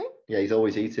 Does he? Yeah, he's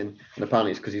always eating, and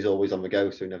apparently it's because he's always on the go,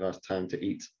 so he never has time to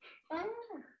eat. Ah,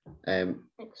 Um,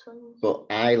 excellent. but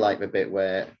I like the bit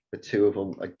where the two of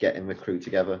them are getting the crew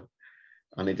together,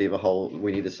 and they do the whole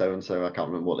 "we need a so and so." I can't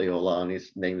remember what they all are, and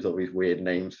his names all these weird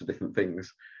names for different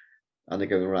things, and they're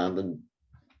going around and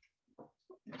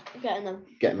Getting them.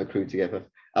 getting the crew together.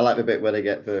 I like the bit where they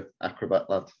get the acrobat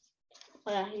lad,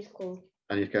 Oh yeah, he's cool.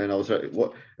 and he's going, "Oh, sorry,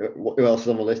 what? Who else is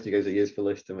on the list?" He goes, "He is for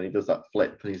list," and when he does that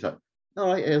flip, and he's like, "All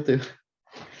right, I'll do."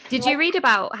 Did you read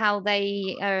about how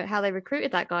they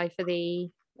recruited that guy for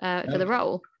the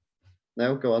role?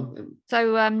 No, go on.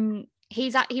 So he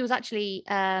was actually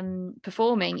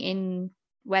performing in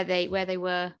where they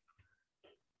were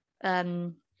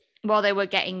while they were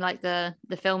getting like the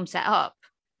film set up.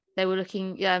 They were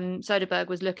looking. Soderbergh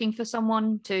was looking for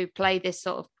someone to play this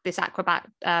acrobat.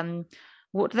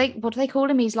 What do they call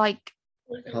him? He's like,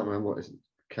 I can't remember what his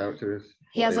character is.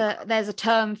 there's a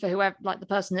term for whoever, like the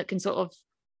person that can sort of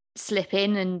slip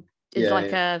in and is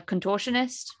a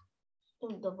contortionist.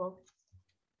 Double.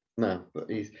 No, but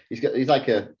he's like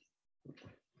a.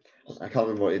 I can't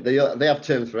remember what they have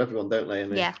terms for everyone, don't they?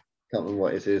 And Yeah. Can't remember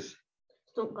what it is.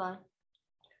 Stunt guy.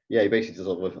 Yeah, he basically does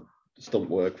all the stunt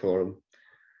work for him.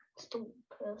 Stunt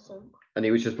person. And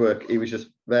he was just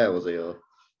there, was he? Or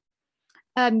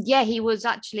Yeah, he was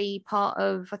actually part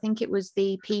of, I think it was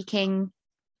the Peking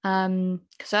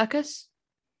circus.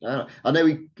 I know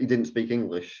he didn't speak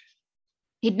English.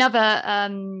 He'd never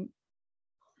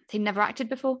acted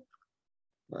before.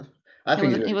 I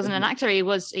think He wasn't an actor. He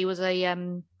was a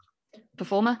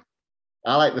performer.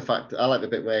 I like the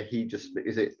bit where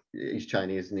he's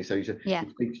Chinese, isn't he? So he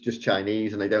speaks just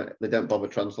Chinese, and they don't bother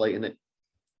translating it.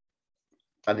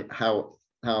 And how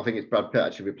I think it's Brad Pitt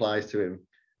actually replies to him,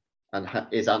 and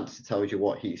his answer tells you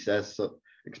what he says, so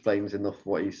explains enough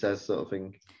what he says, sort of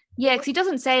thing. Yeah, because he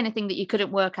doesn't say anything that you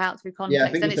couldn't work out through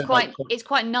context, and it's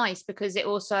quite nice because it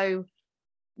also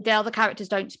the other characters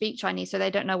don't speak Chinese, so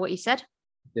they don't know what he said.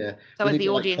 Yeah. So as the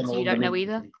audience, you don't know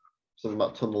either. Something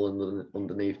about tunnel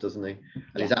underneath, doesn't he?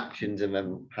 And his actions and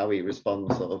then how he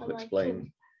responds sort of explains.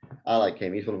 I like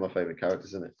him. He's one of my favourite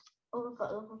characters, isn't it?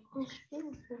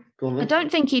 Go on, I then.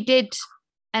 don't think he did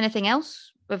anything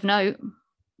else of note.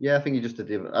 Yeah, I think he just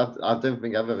did. I don't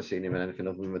think I've ever seen him in anything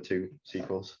other than the 2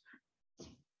 sequels.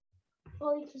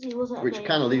 Well, because he wasn't. Which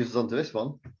kind of leads us on to this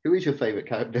one. Who is your favourite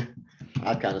character?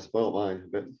 I kind of spoiled mine a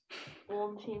bit.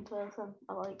 War Machine person.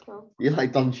 I like him. You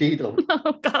like Don Cheadle?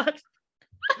 Oh God.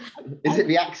 Is it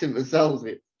the accent that sells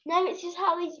it? No, it's just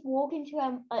how he's walking to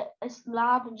a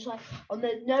lab and just like, and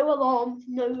there's no alarms,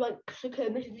 no like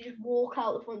security. You just walk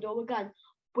out the front door again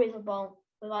with a bomb,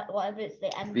 with like whatever it's the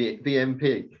MP. The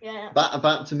MP. Yeah.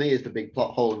 That to me is the big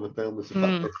plot hole in the film. Is the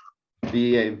fact that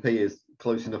the EMP is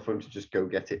close enough for him to just go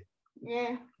get it.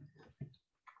 Yeah.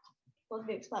 What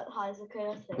do you expect high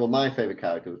security? Well, my favourite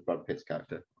character was Brad Pitt's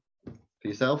character. For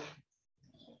yourself?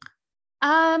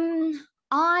 I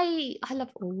love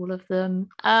all of them.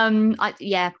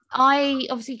 I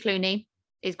obviously Clooney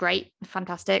is great,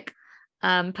 fantastic,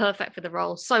 perfect for the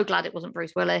role. So glad it wasn't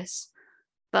Bruce Willis.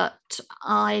 But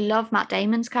I love Matt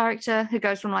Damon's character, who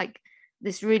goes from like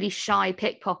this really shy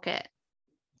pickpocket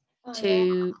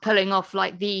to pulling off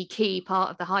like the key part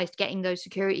of the heist, getting those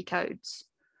security codes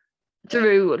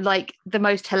through like the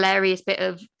most hilarious bit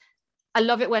of. I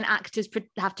love it when actors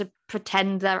have to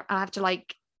pretend have to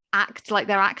like act like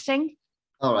they're acting.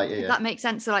 All right, yeah. That makes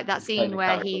sense. So like that scene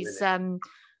where he's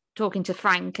talking to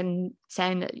Frank and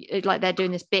saying that like they're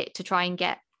doing this bit to try and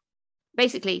get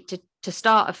basically to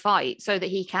start a fight so that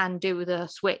he can do the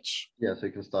switch. Yeah, so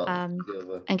he can start and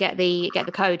get the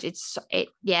code.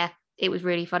 It was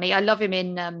really funny. I love him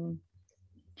in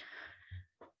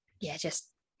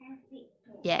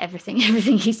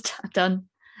everything he's done.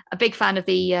 A big fan of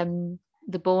the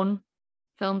Bourne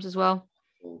films as well.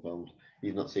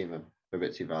 You've not seen them. They're a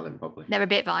bit too violent, probably. They're a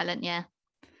bit violent, yeah.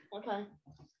 Okay.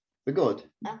 They're good.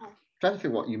 Okay. Trying to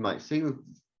think what you might see.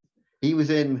 He was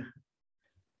in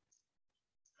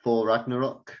Thor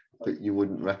Ragnarok, but you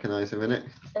wouldn't recognise him in it.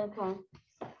 Okay.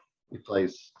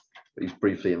 He's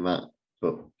briefly in that,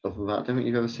 but other than that, I don't think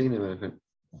you've ever seen him in anything.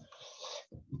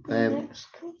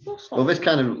 Well, this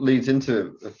kind of leads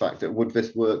into the fact that would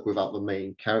this work without the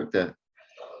main character?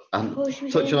 And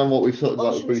touching on what we've talked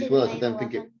about with Bruce Willis, I don't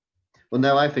think it. Well,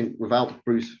 no, I think without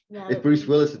Bruce, if Bruce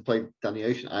Willis had played Danny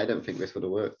Ocean, I don't think this would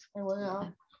have worked. It would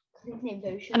not. His name's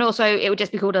Ocean. And also, it would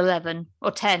just be called 11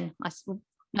 or 10.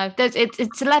 No,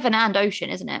 it's 11 and Ocean,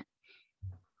 isn't it?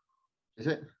 Is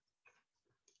it?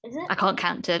 Is it? I can't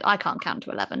count to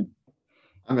 11.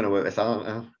 I'm going to work this out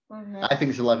now. Okay. I think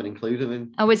it's 11 included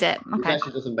in. Oh, is it? It Okay.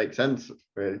 actually doesn't make sense,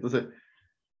 really, does it?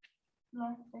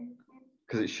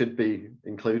 Because it should be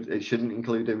include. It shouldn't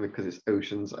include him because it's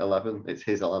Ocean's 11. It's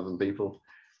his 11 people.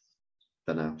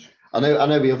 Don't know. I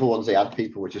know the other ones they add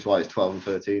people, which is why it's 12 and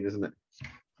 13, isn't it?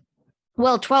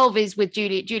 Well, 12 is with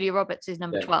Julia Roberts is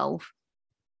number 12.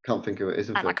 Can't think of it,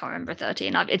 isn't it? I can't remember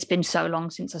 13. It's been so long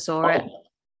since I saw it.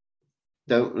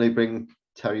 Don't they bring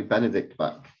Terry Benedict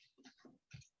back?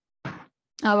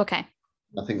 Oh, okay.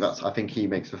 I think he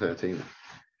makes the 13.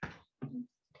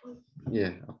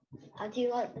 Yeah. How do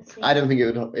you like the scene? I don't think it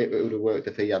would have worked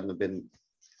if he hadn't been.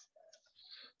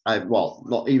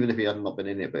 Not even if he had not been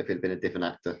in it, but if it had been a different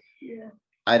actor. Yeah.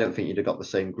 I don't think you'd have got the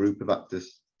same group of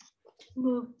actors.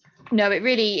 No, it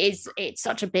really is. It's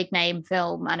such a big name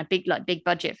film and a big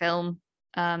budget film.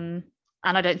 And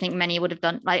I don't think many would have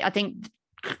done. Like, I think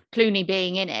Clooney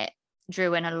being in it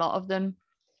drew in a lot of them.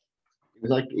 It was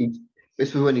like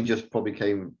this was when he just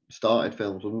probably started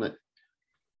films, wasn't it?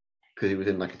 Because he was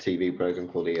in like a TV program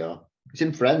called ER. He's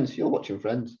in Friends. You're watching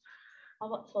Friends.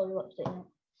 I've actually watched it.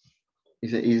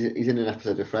 He's in an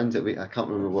episode of Friends. I can't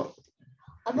remember what.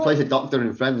 He plays a doctor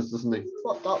in Friends, doesn't he?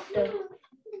 What doctor?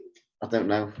 I don't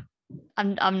know.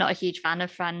 I'm not a huge fan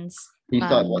of Friends. He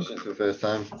started watching it for the first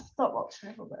time. I stopped watching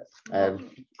it a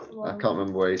bit. I can't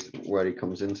remember where he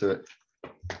comes into it.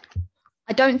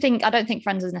 I don't think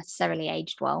Friends has necessarily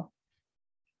aged well.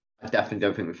 I definitely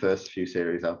don't think the first few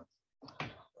series have.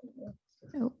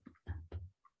 Oh.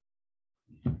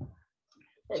 Some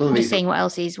of I'm these- just seeing what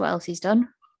else he's done.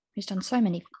 He's done so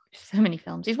many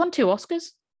films. He's won 2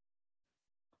 Oscars.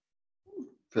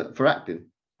 For acting.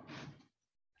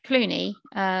 Clooney,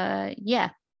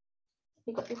 yeah.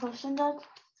 You got your question, Dad?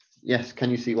 Yes. Can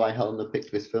you see why Helena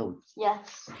picked this film?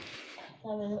 Yes. I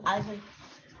don't know why.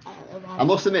 I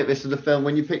must admit, this is the film.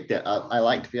 When you picked it, I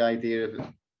liked the idea of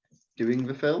doing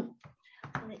the film,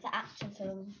 And it's an action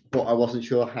film. but I wasn't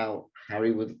sure if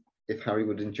Harry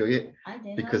would enjoy it I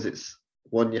did. because it's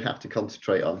one you have to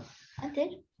concentrate on. I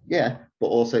did. Yeah, but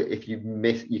also if you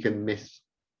can miss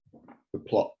the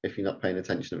plot if you're not paying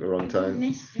attention at the wrong time.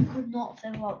 You could not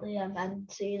figure out the end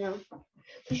scene.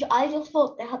 I just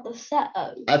thought they had the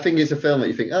setup. I think it's a film that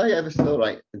you think, oh yeah, this is all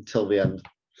right until the end.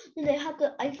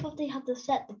 I thought they had the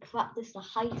set to practice the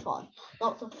height on,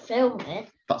 not to film it.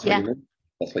 That's what you meant.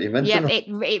 That's what you meant. Yeah, isn't it?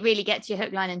 it really gets you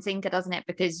hook, line, and sinker, doesn't it?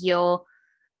 Because you're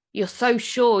so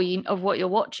sure of what you're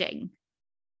watching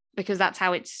because that's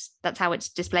how it's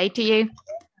displayed to you.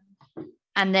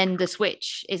 And then the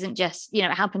switch isn't just,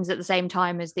 it happens at the same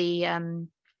time as the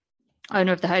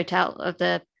owner of the hotel, of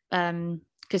the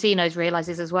casinos,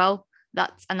 realizes as well.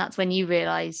 That's when you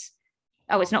realize,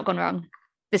 oh, it's not gone wrong.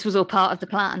 This was all part of the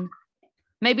plan.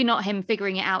 Maybe not him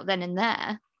figuring it out then and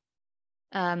there,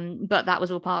 but that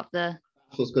was all part of the.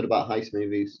 That's what's good about heist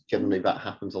movies. Generally, that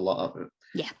happens a lot of it.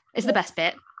 Yeah, it's the best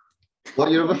bit. What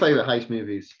are your other favourite heist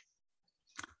movies?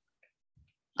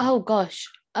 Oh gosh,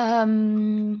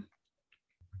 I'm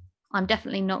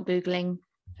definitely not Googling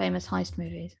famous heist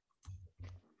movies.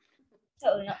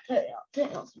 Totally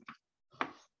not.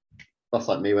 That's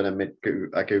like me when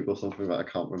I Google something that I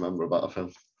can't remember about a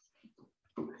film.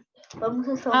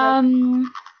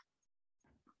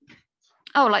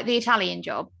 Oh, like The Italian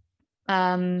Job.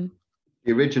 The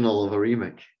original of a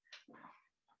remake.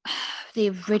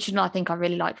 The original, I think I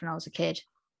really liked when I was a kid.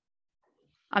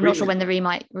 I'm not sure when the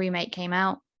remake came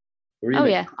out. Oh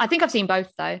yeah, I think I've seen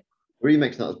both though. The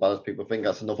remake's not as bad as people think.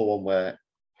 That's another one where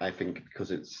I think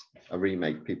because it's a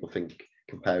remake, people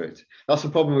compare it. That's the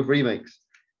problem with remakes,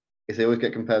 is they always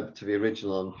get compared to the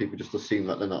original and people just assume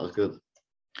that they're not as good.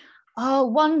 Oh,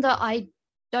 one that I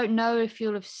don't know if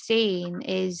you'll have seen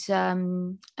is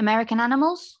American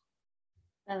Animals.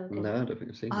 Oh, okay. No, I don't think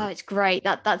I've seen Oh, it. it's great.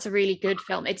 That's a really good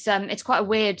film. It's quite a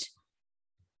weird.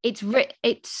 It's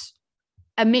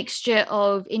a mixture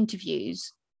of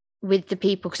interviews with the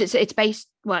people, because it's based.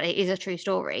 Well, it is a true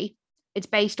story. It's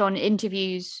based on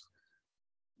interviews.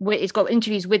 It's got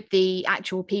interviews with the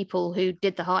actual people who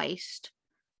did the heist,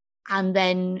 and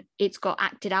then it's got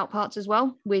acted out parts as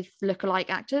well with lookalike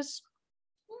actors.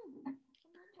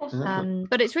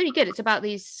 But it's really good. It's about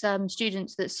these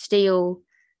students that steal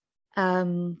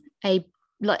not a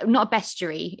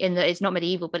bestiary in that it's not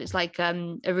medieval, but it's like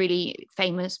a really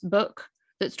famous book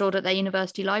that's stored at their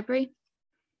university library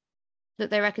that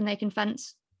they reckon they can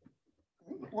fence.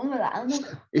 Have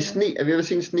you ever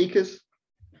seen Sneakers?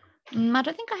 I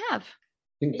don't think I have. I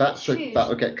think that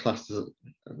would get classed as.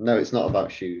 No, it's not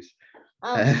about shoes.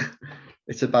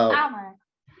 It's about.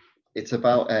 It's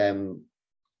about.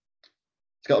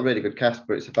 It's got a really good cast,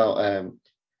 but it's about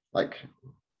like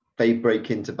they break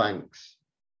into banks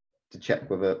to check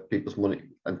whether people's money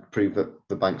and prove that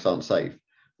the banks aren't safe,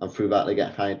 and through that they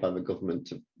get hired by the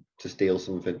government to steal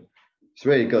something. It's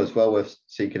really good. It's well worth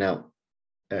seeking out.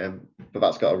 But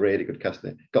that's got a really good cast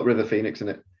in it. Got River Phoenix in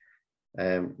it.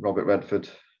 Robert Redford.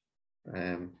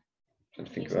 Trying to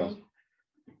think of else.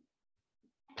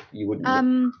 You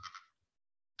wouldn't.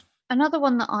 Another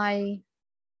one that I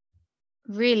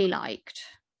really liked.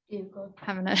 Google.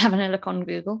 Having a look on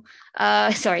Google.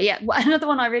 Sorry, yeah. Another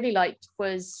one I really liked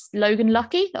was Logan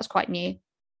Lucky. That's quite new.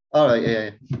 All right, yeah.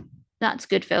 That's a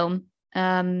good film.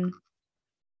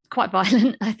 Quite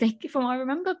violent, I think, from what I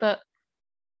remember, but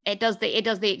it does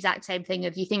the exact same thing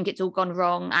of you think it's all gone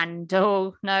wrong, and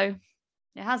oh no,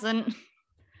 it hasn't.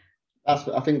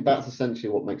 I think that's essentially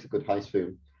what makes a good heist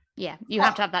film. Yeah, you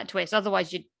have to have that twist.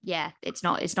 Otherwise, it's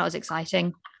not as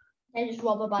exciting. They just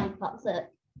rob a bank. That's it.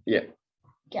 Yeah.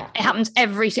 Yeah. It happens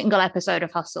every single episode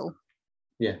of Hustle.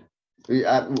 Yeah.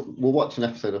 We'll watch an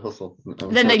episode of Hustle.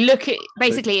 Then they look at,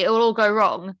 basically, it will all go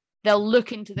wrong. They'll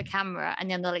look into the camera and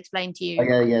then they'll explain to you.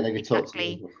 Yeah, they can talk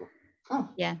exactly. to Hustle. Oh.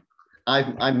 Yeah.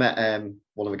 I met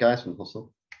one of the guys from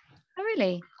Hustle. Oh,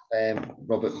 really?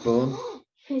 Robert Bourne.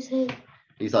 Who's he?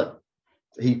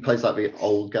 He plays like the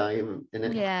old guy in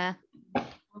it. Yeah.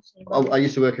 I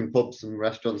used to work in pubs and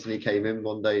restaurants, and he came in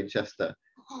one day in Chester,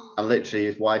 and literally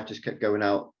his wife just kept going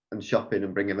out and shopping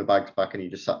and bringing the bags back, and he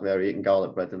just sat there eating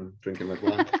garlic bread and drinking red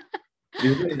wine. He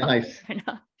was really nice.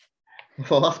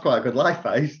 Well, that's quite a good life,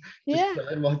 guys. Yeah.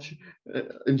 Just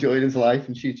enjoying his life,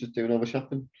 and she's just doing all the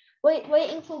shopping.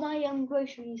 Waiting for my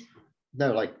groceries.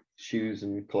 No, like shoes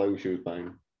and clothes she was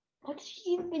buying. Why did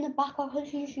she even be in the back of her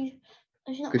shoes?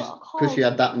 Has she not got a car? Because she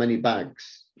had that many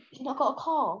bags. She's not got a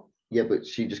car. Yeah, but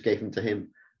she just gave them to him,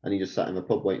 and he just sat in the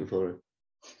pub waiting for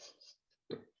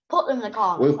her. Put them in the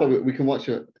car. We can watch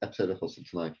an episode of Hustle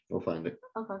tonight. We'll find it.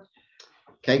 Okay.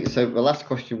 Okay, so the last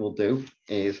question we'll do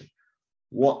is,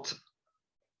 what?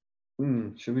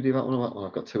 Should we do that one or that one?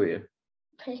 I've got two here.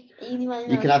 Pick any one.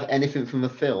 You can have anything from a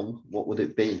film. What would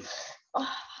it be?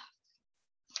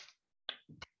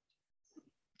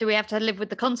 Do we have to live with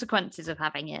the consequences of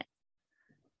having it?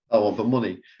 Oh, well, the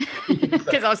money.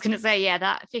 Because I was going to say,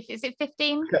 is it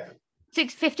 15?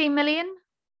 15 million?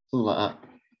 Something like that.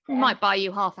 Might buy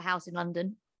you half a house in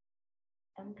London.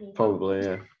 MP. Probably,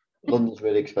 yeah. London's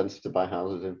really expensive to buy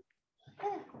houses in.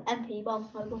 MP bomb.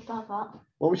 I'd love to have that.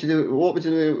 What would you do? What would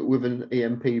you do with an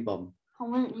EMP bomb? I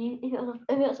wouldn't use if it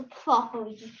was a prop. I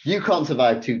would just You can't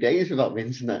survive 2 days without the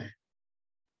internet.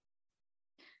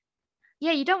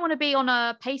 Yeah, you don't want to be on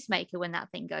a pacemaker when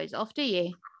that thing goes off, do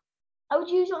you? I would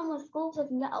use it on my school so I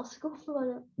can get out of school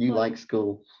for it. You But like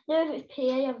school. no, if it's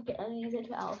PA, I'd use it to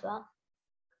get out of that.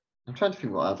 I'm trying to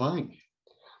think what I'd like.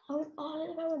 I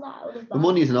don't know that. I would have The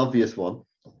money's an obvious one.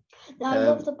 No, I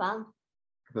love the van.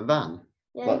 The van.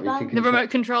 Yeah, What, the you van. think The remote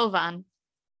control van.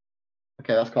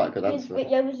 Okay, that's quite a good answer.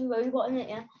 Yeah, there's a robot in it.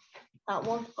 Yeah, that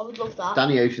one. I would love that.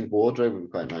 Danny Ocean's wardrobe would be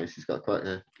quite nice. He's got quite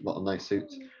a lot of nice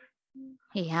suits.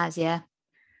 He has, yeah.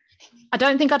 I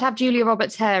don't think I'd have Julia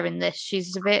Roberts' hair in this.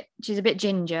 She's a bit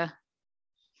ginger.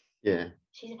 Yeah.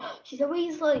 She's a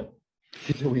Weasley.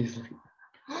 She's always like,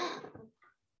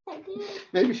 Thank you.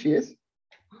 maybe she is.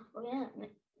 Oh yeah,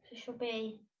 she should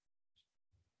be.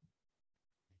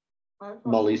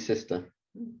 Molly's sister.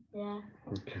 Yeah.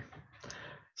 Okay.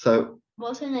 So,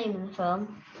 What's her name in the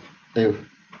film? who?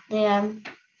 The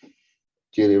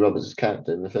Julia Roberts'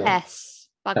 character in the film. Tess,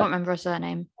 but I can't remember her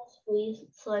surname.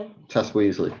 Weasley. Tess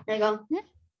Weasley. There you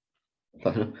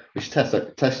go. Which Tess,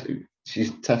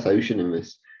 she's Tess Ocean in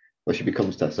this. Well, she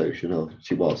becomes Tess Ocean, or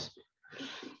she was.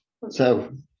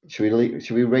 So, should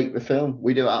we rate the film?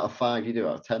 We do it out of 5, you do it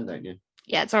out of 10, don't you?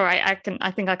 Yeah, it's all right.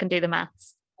 I think I can do the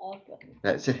maths. Okay.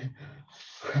 That's it.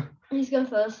 He's going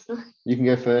first. You can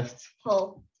go first.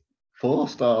 4. 4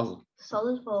 stars.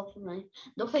 Solid 4 for me.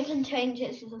 Nothing can change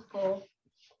it. It's just a 4.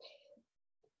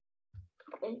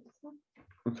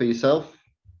 And for yourself?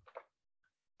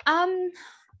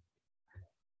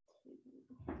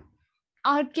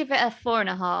 I'd give it a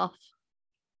 4.5.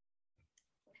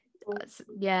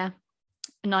 Yeah,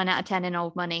 a 9 out of 10 in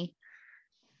old money.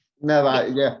 No,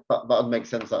 yeah, that would make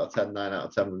sense out of 10. 9 out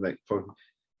of 10 would make fun.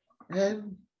 To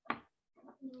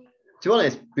be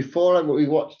honest, before we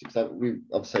watched it,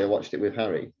 because I watched it with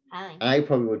Harry, I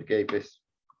probably would have gave this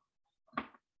a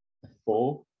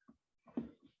 4.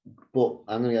 But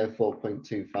I'm going to go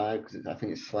 4.25 because I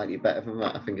think it's slightly better than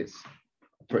that. I think it's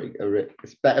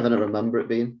it's better than I remember it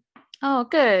being. Oh,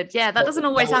 good. Yeah, that doesn't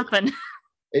always happen.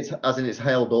 It's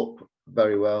held up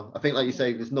very well. I think, like you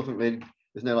say, there's nothing really.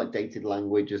 There's no like dated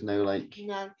language. There's no like.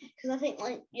 No, because I think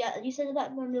you said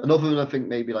that when Another than I think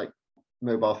maybe like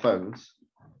mobile phones,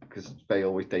 because they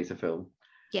always data film.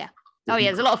 Yeah. Oh yeah,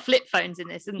 there's a lot of flip phones in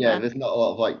this, isn't Yeah, there? there's not a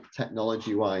lot of like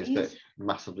technology wise that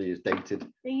massively is dated.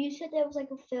 You said there was like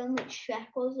a film like Shrek,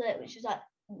 was it? Which is like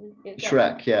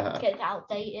Shrek, yeah. Gets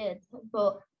outdated,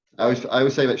 but I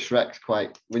always say that Shrek's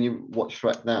quite, when you watch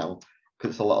Shrek now,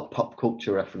 because it's a lot of pop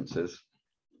culture references.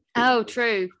 Oh,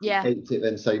 true. Yeah. Hates it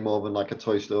then say more than like a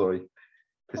Toy Story,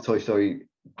 because Toy Story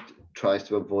tries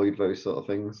to avoid those sort of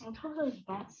things. I thought it was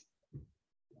best.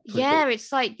 Yeah,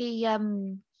 it's like the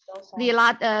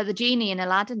genie in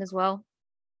Aladdin as well.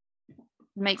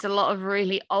 Makes a lot of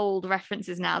really old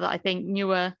references now that I think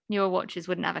newer watchers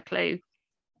wouldn't have a clue.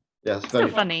 Yeah, it's Still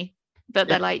very funny, but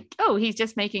they're like, oh, he's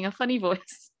just making a funny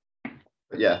voice.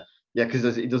 yeah,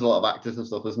 because he does a lot of actors and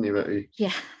stuff, doesn't he? That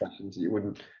Yeah. You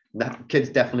wouldn't. Kids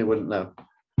definitely wouldn't know.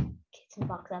 Kids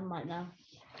back then might know.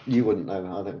 You wouldn't know,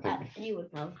 I don't think. You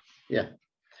would know. Yeah.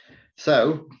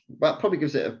 So that probably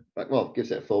gives it a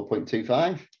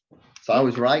 4.25. So I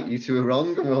was right, you two were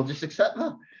wrong, and we'll just accept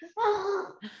that.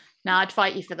 No, I'd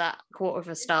fight you for that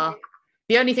 1/4 star.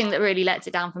 The only thing that really lets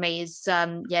it down for me is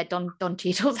Don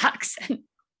Cheadle's accent.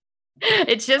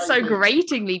 It's just so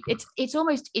gratingly, it's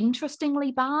almost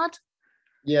interestingly bad.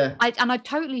 Yeah. I'd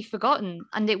totally forgotten,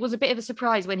 and it was a bit of a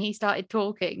surprise when he started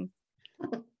talking.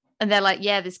 And they're like,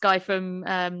 yeah, this guy from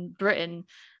Britain,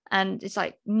 and it's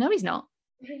like, no, he's not.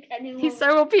 He's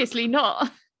so obviously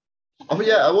not. Oh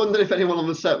yeah, I wonder if anyone on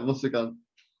the set must have gone,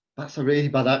 that's a really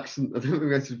bad accent. I don't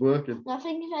think this is working. I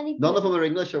think if any None of them are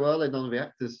English, or are they? None of the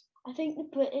actors. I think the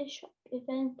British, if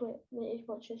any British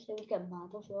watchers, they would get mad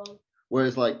as well.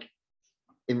 Whereas, like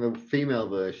in the female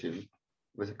version,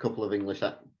 there's a couple of English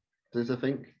actors, I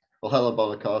think. Well, Helena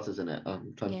Bonham Carter's in it.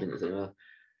 I'm trying to think of his name.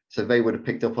 So they would have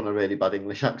picked up on a really bad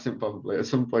English accent probably at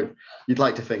some point. You'd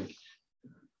like to think.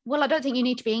 Well, I don't think you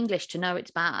need to be English to know it's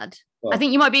bad. Well, I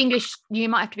think you might be English. You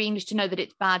might have to be English to know that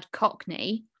it's bad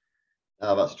Cockney.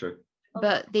 Oh, that's true.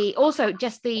 But the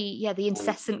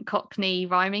incessant Cockney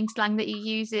rhyming slang that he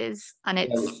uses, and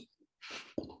it's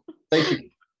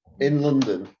basically in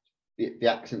London, the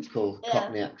accent's called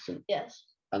Cockney accent. Yes.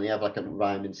 And they have like a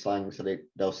rhyming slang, so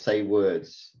they'll say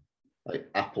words like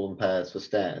apple and pears for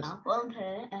stairs. Apple and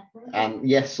pear. And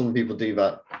yes, some people do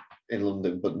that in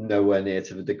London, but nowhere near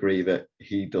to the degree that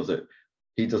he does it.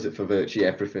 He does it for virtually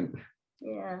everything.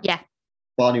 Yeah.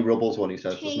 Barney Rubble's one he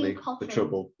says, doesn't he? Coffee. The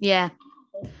trouble. yeah.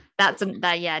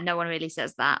 No one really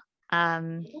says that.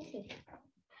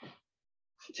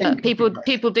 But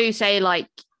people do say like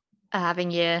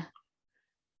having your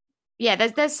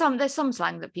there's some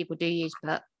slang that people do use,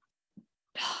 but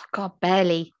God,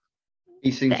 barely.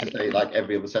 He seems to say like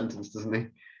every other sentence, doesn't he?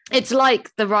 It's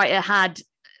like the writer had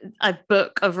a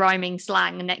book of rhyming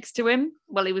slang next to him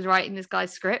while he was writing this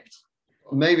guy's script.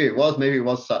 Maybe it was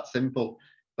that simple,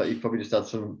 but he probably just had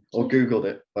some or Googled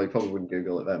it. Well, he probably wouldn't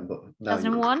Google it then, but now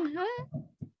 2001.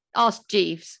 Ask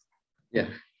Jeeves. Yeah.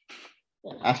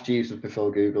 Ask Jeeves was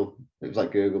before Google. It was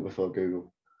like Google before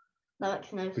Google.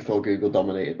 Before Google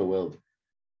dominated the world.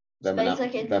 Then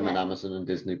when Amazon and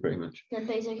Disney pretty much. Then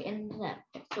basic Internet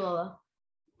Explorer.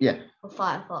 Yeah. Or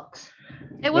Firefox.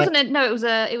 It wasn't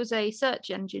it was a search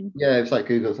engine. Yeah, it was like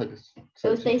Google. It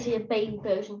was basically a baby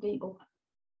version of Google.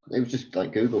 It was just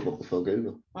like Google, but before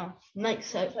Google. Oh, makes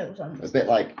sense. A bit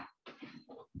like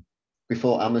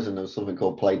before Amazon, there was something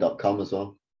called Play.com as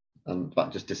well, and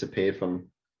that just disappeared from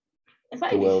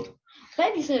the world.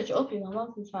 If you search it up, you might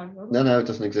find it. No, it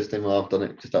doesn't exist anymore. I've done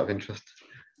it just out of interest.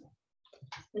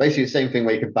 Basically, the same thing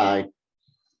where you could buy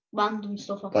random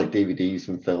stuff like DVDs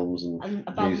and films and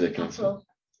music.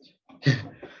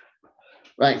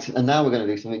 Right, and now we're going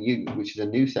to do something new, which is a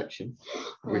new section,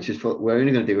 which is we're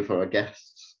only going to do it for our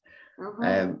guests,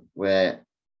 where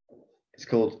it's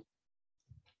called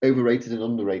overrated and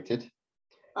underrated.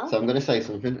 Okay. So I'm going to say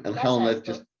something, and Helena,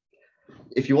 just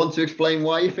if you want to explain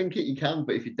why you think it, you can,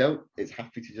 but if you don't, it's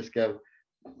happy to just go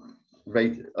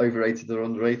overrated or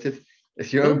underrated.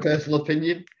 It's your own personal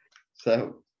opinion.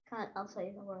 So I'll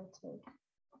say the word too.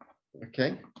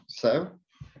 Okay, so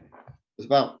there's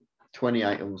about 20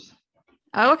 items.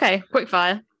 Oh, okay. Quick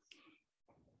fire.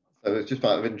 So it's just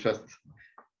out of interest.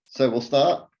 So we'll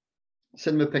start.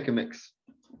 Cinema pick a mix.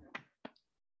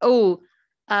 Oh,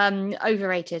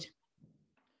 overrated.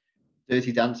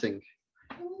 Dirty Dancing.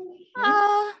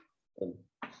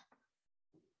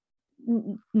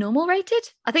 Normal rated.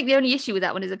 I think the only issue with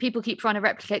that one is that people keep trying to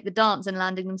replicate the dance and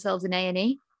landing themselves in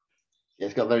A&E. Yeah,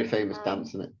 it's got a very famous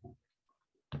dance in it.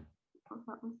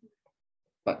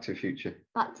 Back to the Future.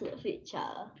 Back to the Future.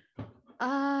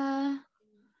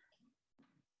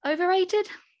 Overrated.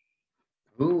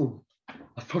 Ooh,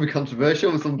 that's probably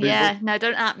controversial with some people. Yeah, no,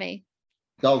 don't at me.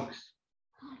 Dogs.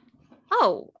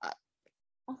 Oh,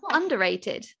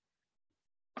 underrated.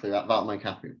 So that'll make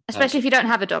happy. Especially if you don't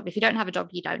have a dog. If you don't have a dog,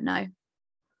 you don't know.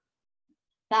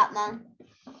 Batman.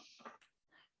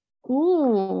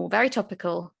 Ooh, very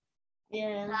topical.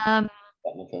 Yeah.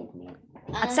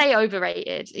 I'd say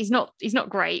overrated. He's not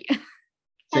great.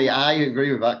 See, I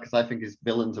agree with that because I think his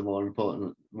villains are more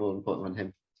important than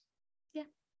him. Yeah.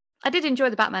 I did enjoy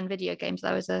the Batman video games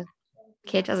though as a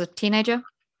kid, as a teenager.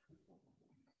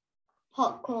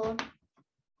 Popcorn.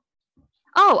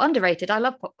 Oh, underrated. I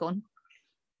love popcorn.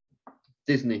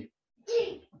 Disney.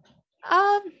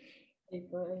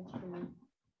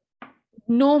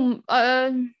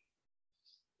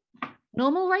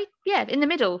 Normal rate, yeah, in the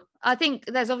middle. I think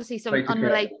there's obviously some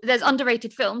there's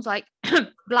underrated films like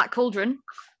Black Cauldron,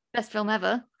 best film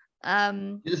ever.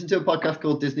 You listen to a podcast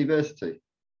called Disneyversity?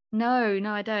 No,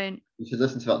 I don't. You should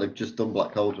listen to that. They've just done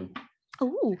Black Cauldron.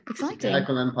 Oh, exciting! It's a guy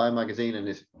from Empire Magazine and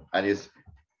his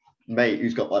mate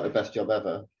who's got like the best job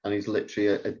ever, and he's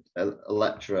literally a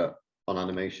lecturer on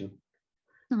animation.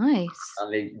 Nice.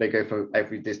 And they go through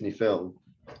every Disney film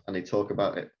and they talk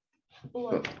about it.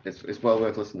 But it's well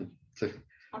worth listening to.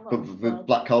 But the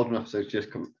Black Cauldron episode just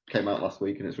came out last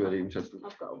week and it's really interesting.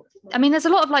 I mean, there's a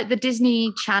lot of like the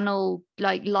Disney Channel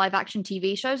like live action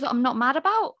TV shows that I'm not mad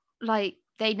about. Like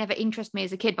they never interest me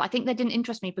as a kid, but I think they didn't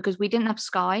interest me because we didn't have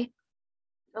Sky.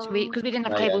 Because we didn't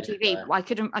have cable TV. Yeah. I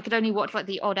could only watch like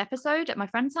the odd episode at my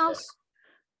friend's house.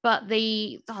 Yeah.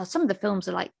 But some of the films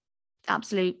are like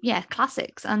absolute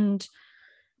classics, and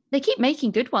they keep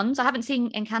making good ones. I haven't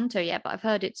seen Encanto yet, but I've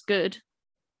heard it's good.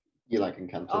 You like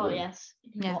Encanto? Oh yes.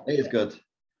 Yeah, it is good.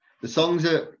 The songs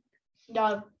are.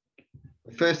 No.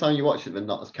 The first time you watch it, they're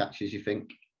not as catchy as you think.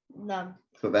 No.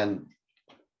 But then,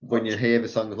 when you hear the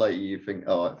songs later, you think,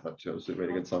 "Oh, that's a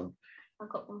really good song." I've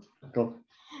got one. Go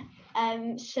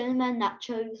on. Cinnamon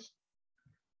nachos.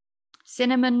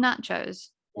 Cinnamon nachos.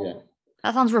 Yeah.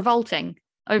 That sounds revolting.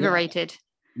 Overrated.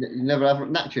 Yeah. You never have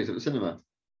nachos at the cinema?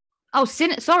 Oh,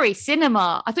 sorry,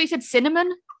 cinema. I thought you said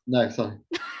cinnamon. No, sorry.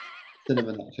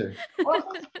 Cinnamon nacho.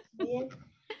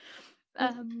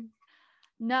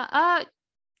 No,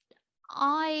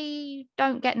 I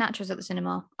don't get nachos at the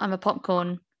cinema. I'm a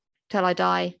popcorn till I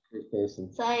die.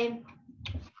 Same.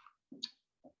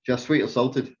 Just sweet or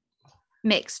salted?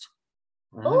 Mixed.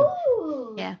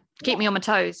 Oh. Yeah, keep me on my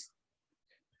toes.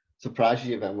 Surprise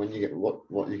you then when you get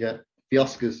what you get. The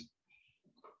Oscars.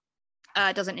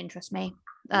 It doesn't interest me.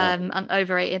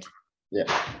 Overrated. Yeah.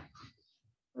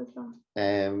 What's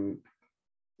that?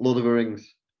 Lord of the Rings.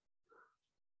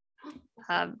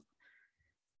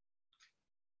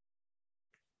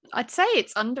 I'd say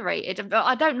it's underrated, but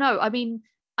I don't know. I mean,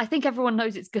 I think everyone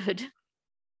knows it's good,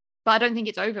 but I don't think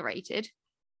it's overrated.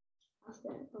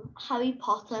 Harry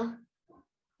Potter.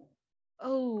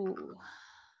 Oh,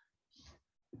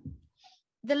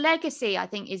 the legacy I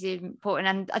think is important,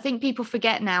 and I think people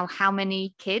forget now how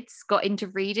many kids got into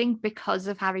reading because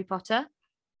of Harry Potter.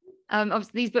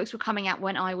 Obviously, these books were coming out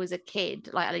when I was a kid,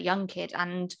 like a young kid,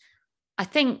 and I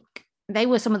think they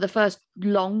were some of the first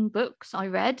long books I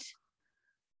read.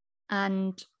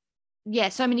 And yeah,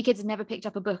 so many kids had never picked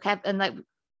up a book, and like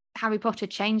Harry Potter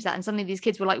changed that, and suddenly these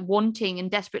kids were like wanting and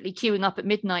desperately queuing up at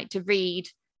midnight to read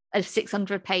a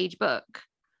 600-page book.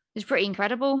 It's pretty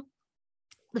incredible.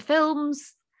 The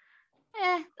films,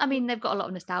 I mean, they've got a lot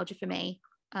of nostalgia for me.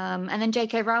 And then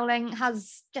J.K. Rowling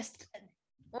has just,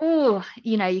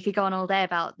 you could go on all day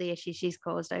about the issues she's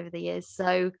caused over the years.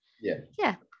 So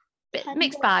yeah,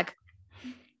 mixed bag.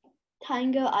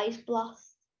 Tango Ice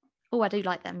Blast. Oh, I do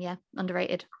like them. Yeah,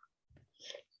 underrated.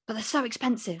 But they're so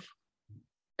expensive.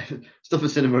 Stuff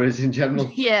at cinema is in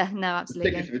general. Yeah, no,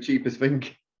 absolutely. Tickets are the cheapest thing.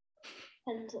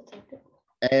 Depends what ticket.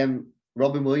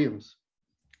 Robin Williams.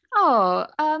 Oh,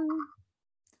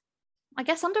 I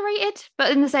guess underrated,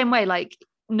 but in the same way, like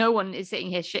no one is sitting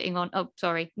here shitting on. Oh,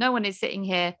 sorry, no one is sitting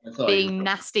here being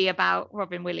nasty about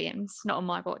Robin Williams. Not on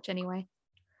my watch, anyway.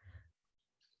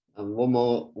 And one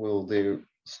more, we'll do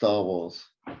Star Wars.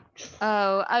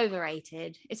 Oh,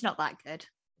 overrated. It's not that good.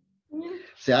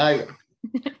 See, I'm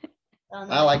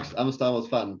a Star Wars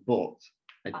fan, but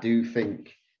I do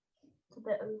think it's a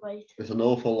bit overrated. There's an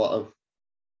awful lot of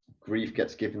grief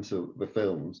gets given to the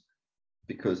films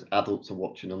because adults are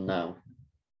watching them now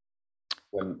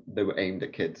when they were aimed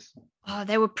at kids. Oh,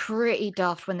 they were pretty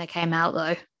daft when they came out,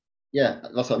 though. Yeah,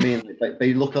 that's what I mean.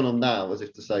 They look on them now as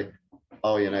if to say,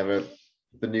 oh,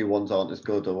 the new ones aren't as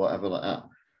good or whatever like that.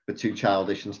 They're too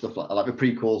childish and stuff like that, like the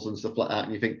prequels and stuff like that.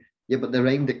 And you think, yeah, but they're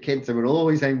aimed at kids. They were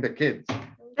always aimed at kids.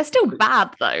 They're still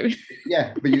bad, though.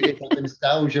 Yeah, but it's like a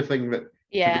nostalgia thing that.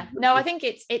 Yeah, no, I think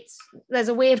it's there's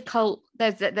a weird cult.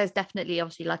 There's definitely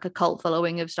obviously like a cult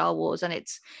following of Star Wars, and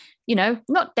it's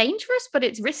not dangerous, but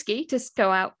it's risky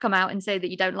to come out and say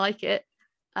that you don't like it.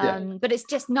 But it's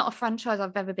just not a franchise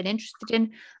I've ever been interested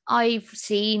in. I've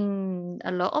seen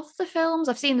a lot of the films.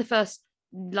 I've seen the first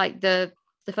the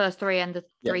first three and the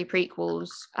three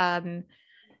prequels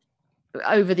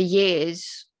over the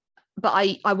years, but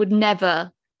I would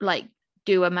never like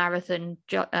do a marathon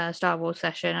Star Wars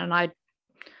session, and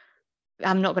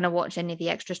I'm not going to watch any of the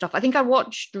extra stuff. I think I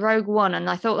watched Rogue One and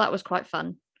I thought that was quite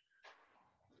fun.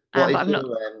 What but is I'm your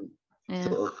not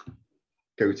sort of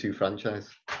go-to franchise?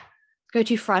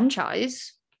 Go-to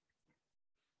franchise?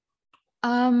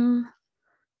 If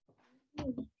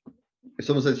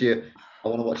someone says to you, I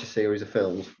want to watch a series of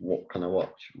films, what can I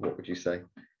watch? What would you say?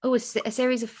 Oh, a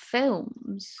series of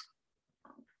films.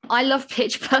 I love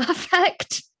Pitch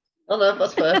Perfect. Oh no,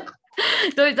 that's fair.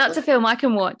 That's a film I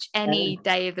can watch any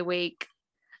day of the week.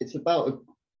 It's about a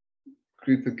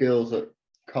group of girls at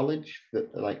college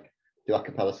that like do a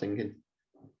cappella singing.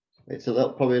 It's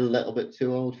probably a little bit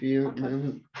too old for you at the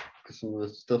moment because some of the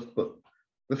stuff, but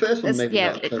the first one maybe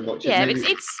not so much. Yeah,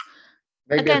 it's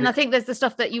again, I think there's the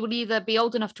stuff that you will either be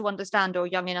old enough to understand or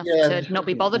young enough to not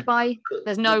be bothered by.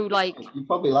 There's no like. You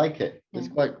probably like it. It's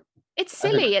quite. It's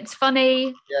silly. It's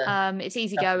funny. Yeah. It's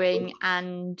easygoing,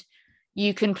 and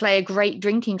you can play a great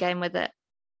drinking game with it.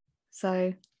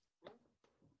 So.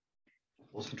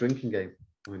 What's the drinking game?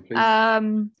 I mean, please.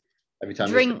 Every time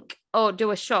drink or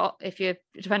do a shot if you're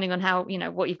depending on how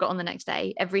what you've got on the next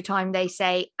day. Every time they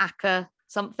say "Aka"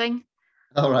 something.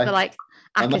 All right. So like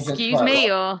 "Aka, excuse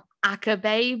me," or "Aka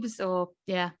babes," or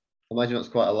yeah. I imagine that's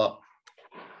quite a lot.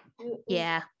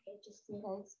 Yeah.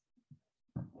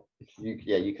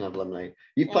 You can have lemonade.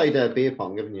 You've played beer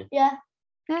pong, haven't you? Yeah.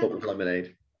 But with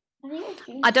lemonade.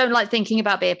 I don't like thinking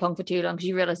about beer pong for too long because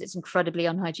you realise it's incredibly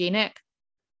unhygienic.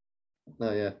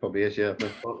 No, yeah, probably is. Yeah,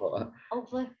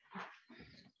 Hopefully.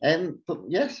 But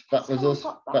yes, that was us.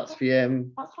 That's the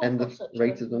end of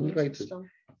rated and underrated.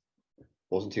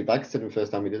 Wasn't too bad considering the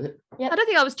first time we did it. Yeah, I don't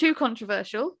think that was too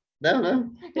controversial. No.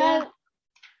 Yeah.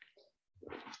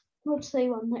 We'll say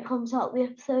when it comes out the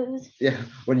episode. Yeah,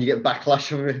 when you get backlash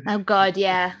from it. Oh God,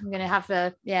 yeah, I'm gonna have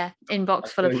a inbox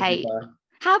full of hate.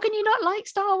 How can you not like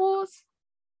Star Wars?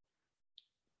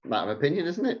 Matter of opinion,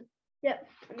 isn't it? Yeah,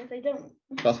 and if they don't.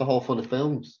 That's the whole fun of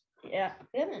films. Yeah.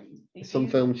 Some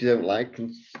films you don't like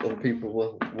and some people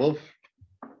will love.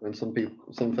 And some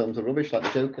films are rubbish, like The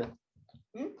Joker.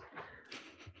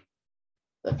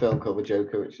 A film called The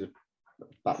Joker, which is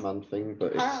Batman thing,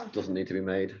 but it doesn't need to be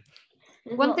made.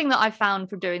 One thing that I found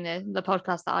from doing the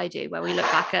podcast that I do, where we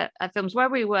look back at films where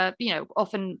we were,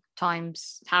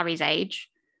 oftentimes Harry's age,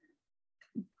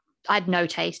 I had no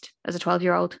taste as a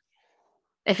 12-year-old.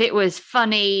 If it was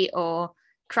funny or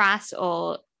crass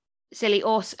or silly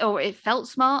or it felt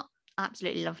smart, I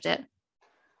absolutely loved it.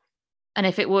 And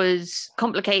if it was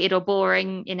complicated or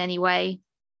boring in any way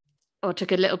or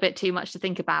took a little bit too much to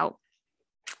think about,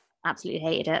 absolutely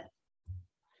hated it.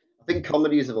 I think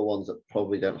comedies are the ones that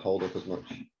probably don't hold up as much.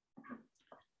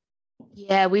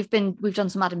 Yeah, we've done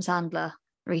some Adam Sandler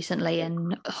recently,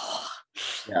 and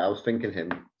yeah, I was thinking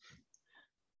him.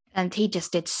 And he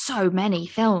just did so many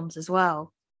films as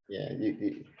well. Yeah,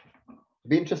 it'd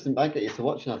be interesting. I get you to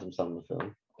watch an Adam Sandler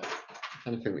film. I'm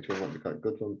trying to think which one might be quite a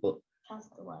good one, but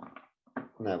Castaway.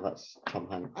 No, that's Tom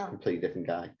Hanks. Completely different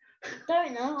guy.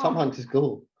 Don't know. Tom Hanks is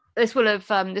cool. This will have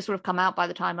come out by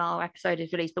the time our episode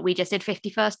is released, but we just did 50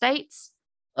 First Dates.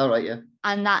 Oh, right, yeah.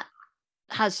 And that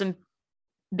has some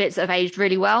bits that have aged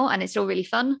really well and it's still really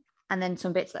fun. And then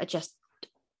some bits that are just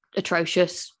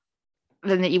atrocious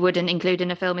than that you wouldn't include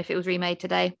in a film if it was remade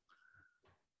today.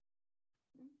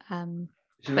 But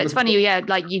it's funny, yeah,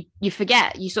 like you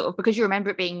forget, you sort of, because you remember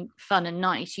it being fun and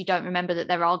nice, you don't remember that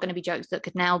there are going to be jokes that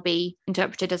could now be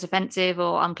interpreted as offensive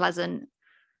or unpleasant.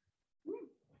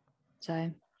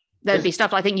 So there'd be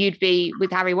stuff I think you'd be,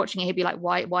 with Harry watching it, he'd be like,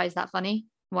 why is that funny?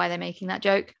 Why are they making that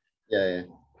joke? Yeah.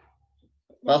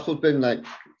 That's what's been like,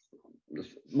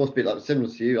 must be like similar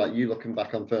to you, like you looking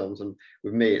back on films, and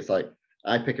with me, it's like,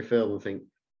 I pick a film and think,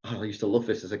 oh, I used to love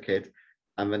this as a kid.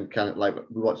 And then kind of like,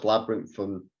 we watched Labyrinth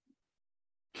and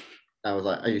I was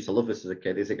like, I used to love this as a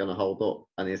kid. Is it going to hold up?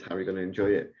 And is Harry going to enjoy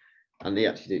it? And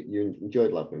you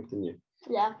enjoyed Labyrinth, didn't you?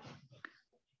 Yeah.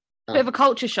 Bit of a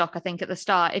culture shock, I think, at the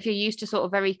start. If you're used to sort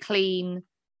of very clean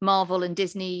Marvel and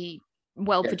Disney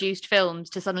well-produced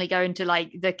films, to suddenly go into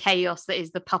like the chaos that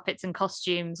is the puppets and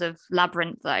costumes of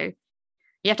Labyrinth, though,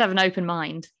 you have to have an open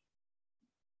mind.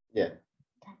 Yeah.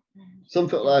 Some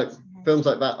films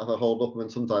like that I hold up, and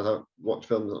sometimes I watch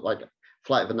films like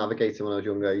Flight of the Navigator when I was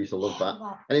younger. I used to love that,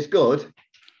 and it's good,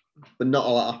 but not a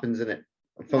lot happens in it.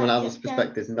 From an adult's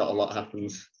perspective, not a lot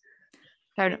happens.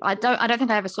 Fair enough. I don't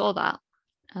think I ever saw that.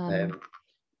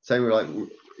 Same with like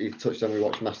you touched on, we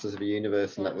watched Masters of the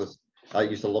Universe, and I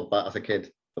used to love that as a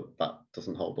kid, but that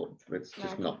doesn't hold up. It's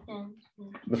just not.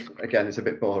 Again, it's a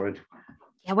bit boring.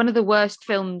 Yeah, one of the worst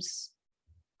films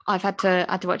I've had to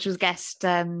watch was guest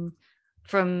from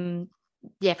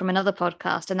another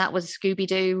podcast, and that was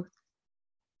Scooby-Doo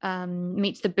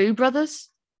meets the Boo Brothers,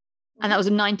 and that was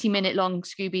a 90-minute long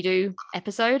Scooby-Doo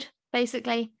episode,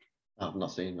 basically. I've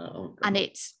not seen that. And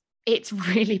it's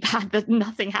really bad that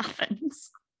nothing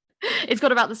happens. It's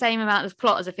got about the same amount of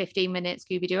plot as a 15-minute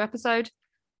Scooby-Doo episode,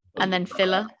 and then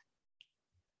filler.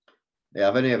 Yeah,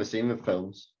 I've only ever seen the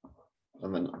films,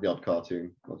 and then the odd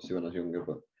cartoon, obviously when I was younger,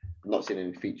 but I've not seen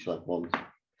any feature-length ones.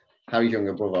 Harry's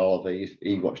younger brother Oliver,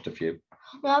 he watched a few.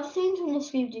 No, I've seen some of the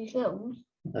Scooby-Doo films.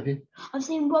 Have you? I've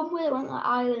seen one where they went to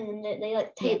Ireland and they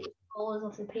like take the colours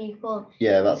off the people.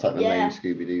 Yeah, that's like the main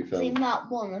Scooby-Doo film. I've seen that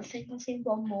one. I think I've seen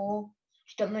one more.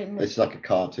 It's like a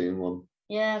cartoon one.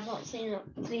 Yeah, I've not seen it.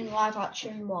 I've seen live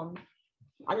action one.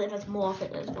 I don't know if there's more of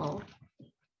it as well.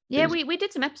 Yeah, we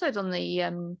did some episodes on the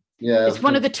yeah, it's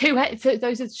one of the two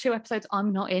those are the two episodes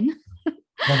I'm not in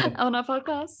on our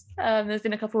podcast. There's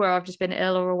been a couple where I've just been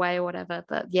ill or away or whatever,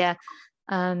 but yeah,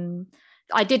 I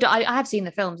have seen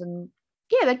the films, and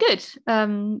yeah, they're good,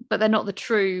 but they're not the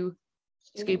true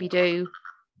Scooby-Doo.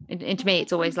 And to me,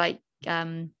 it's always like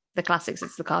the classics.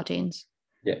 It's the cartoons.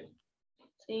 Yeah.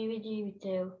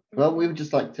 Scooby-Doo. Well, we would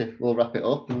just like to wrap it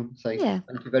up and say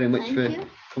thank you very much for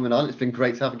coming on. It's been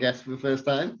great to have a guest for the first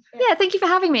time. Yeah, thank you for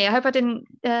having me. I hope I didn't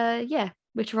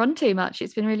which run too much.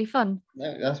 It's been really fun.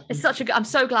 No, it's such a good. I'm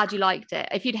so glad you liked it.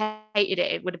 If you'd hated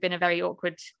it, it would have been a very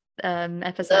awkward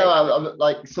episode. No,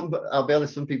 I'll be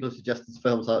honest. Some people have suggested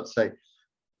films I would say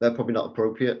they're probably not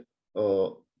appropriate,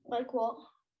 or like what?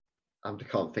 I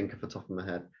can't think off the top of my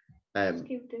head.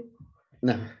 Scooby-Doo.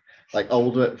 No, like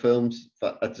older films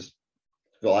that I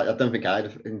don't think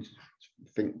I'd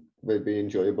think would be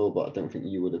enjoyable, but I don't think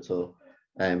you would at all.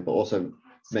 But also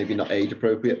maybe not age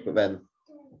appropriate. But then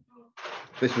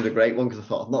this was a great one because I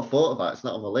thought I've not thought of that. It's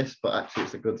not on the list, but actually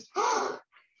it's a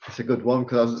good one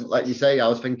because I was like you say, I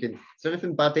was thinking, is there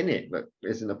anything bad in it that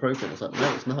isn't appropriate? I was like,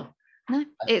 no, it's not. No,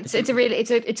 it's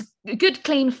a good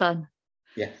clean fun.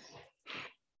 Yes.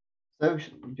 So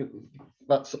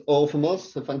that's all from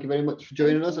us. So thank you very much for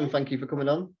joining us, and thank you for coming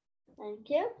on. Thank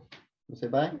you. We'll say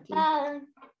bye. Bye.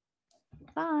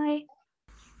 Bye.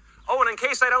 Oh, and in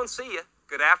case I don't see you,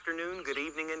 good afternoon, good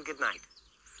evening, and good night.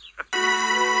 So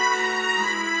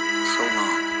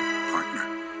long, partner.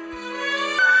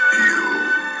 You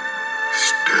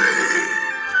stay.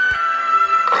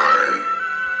 I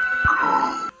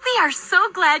go. We are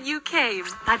so glad you came.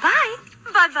 Bye-bye.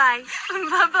 Bye-bye.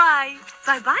 Bye-bye.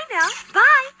 Bye-bye now.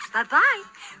 Bye. Bye-bye.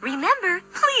 Remember,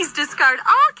 please discard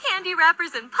all candy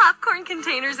wrappers and popcorn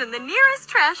containers in the nearest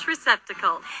trash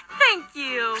receptacle. Thank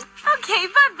you. Okay,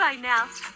 bye-bye now.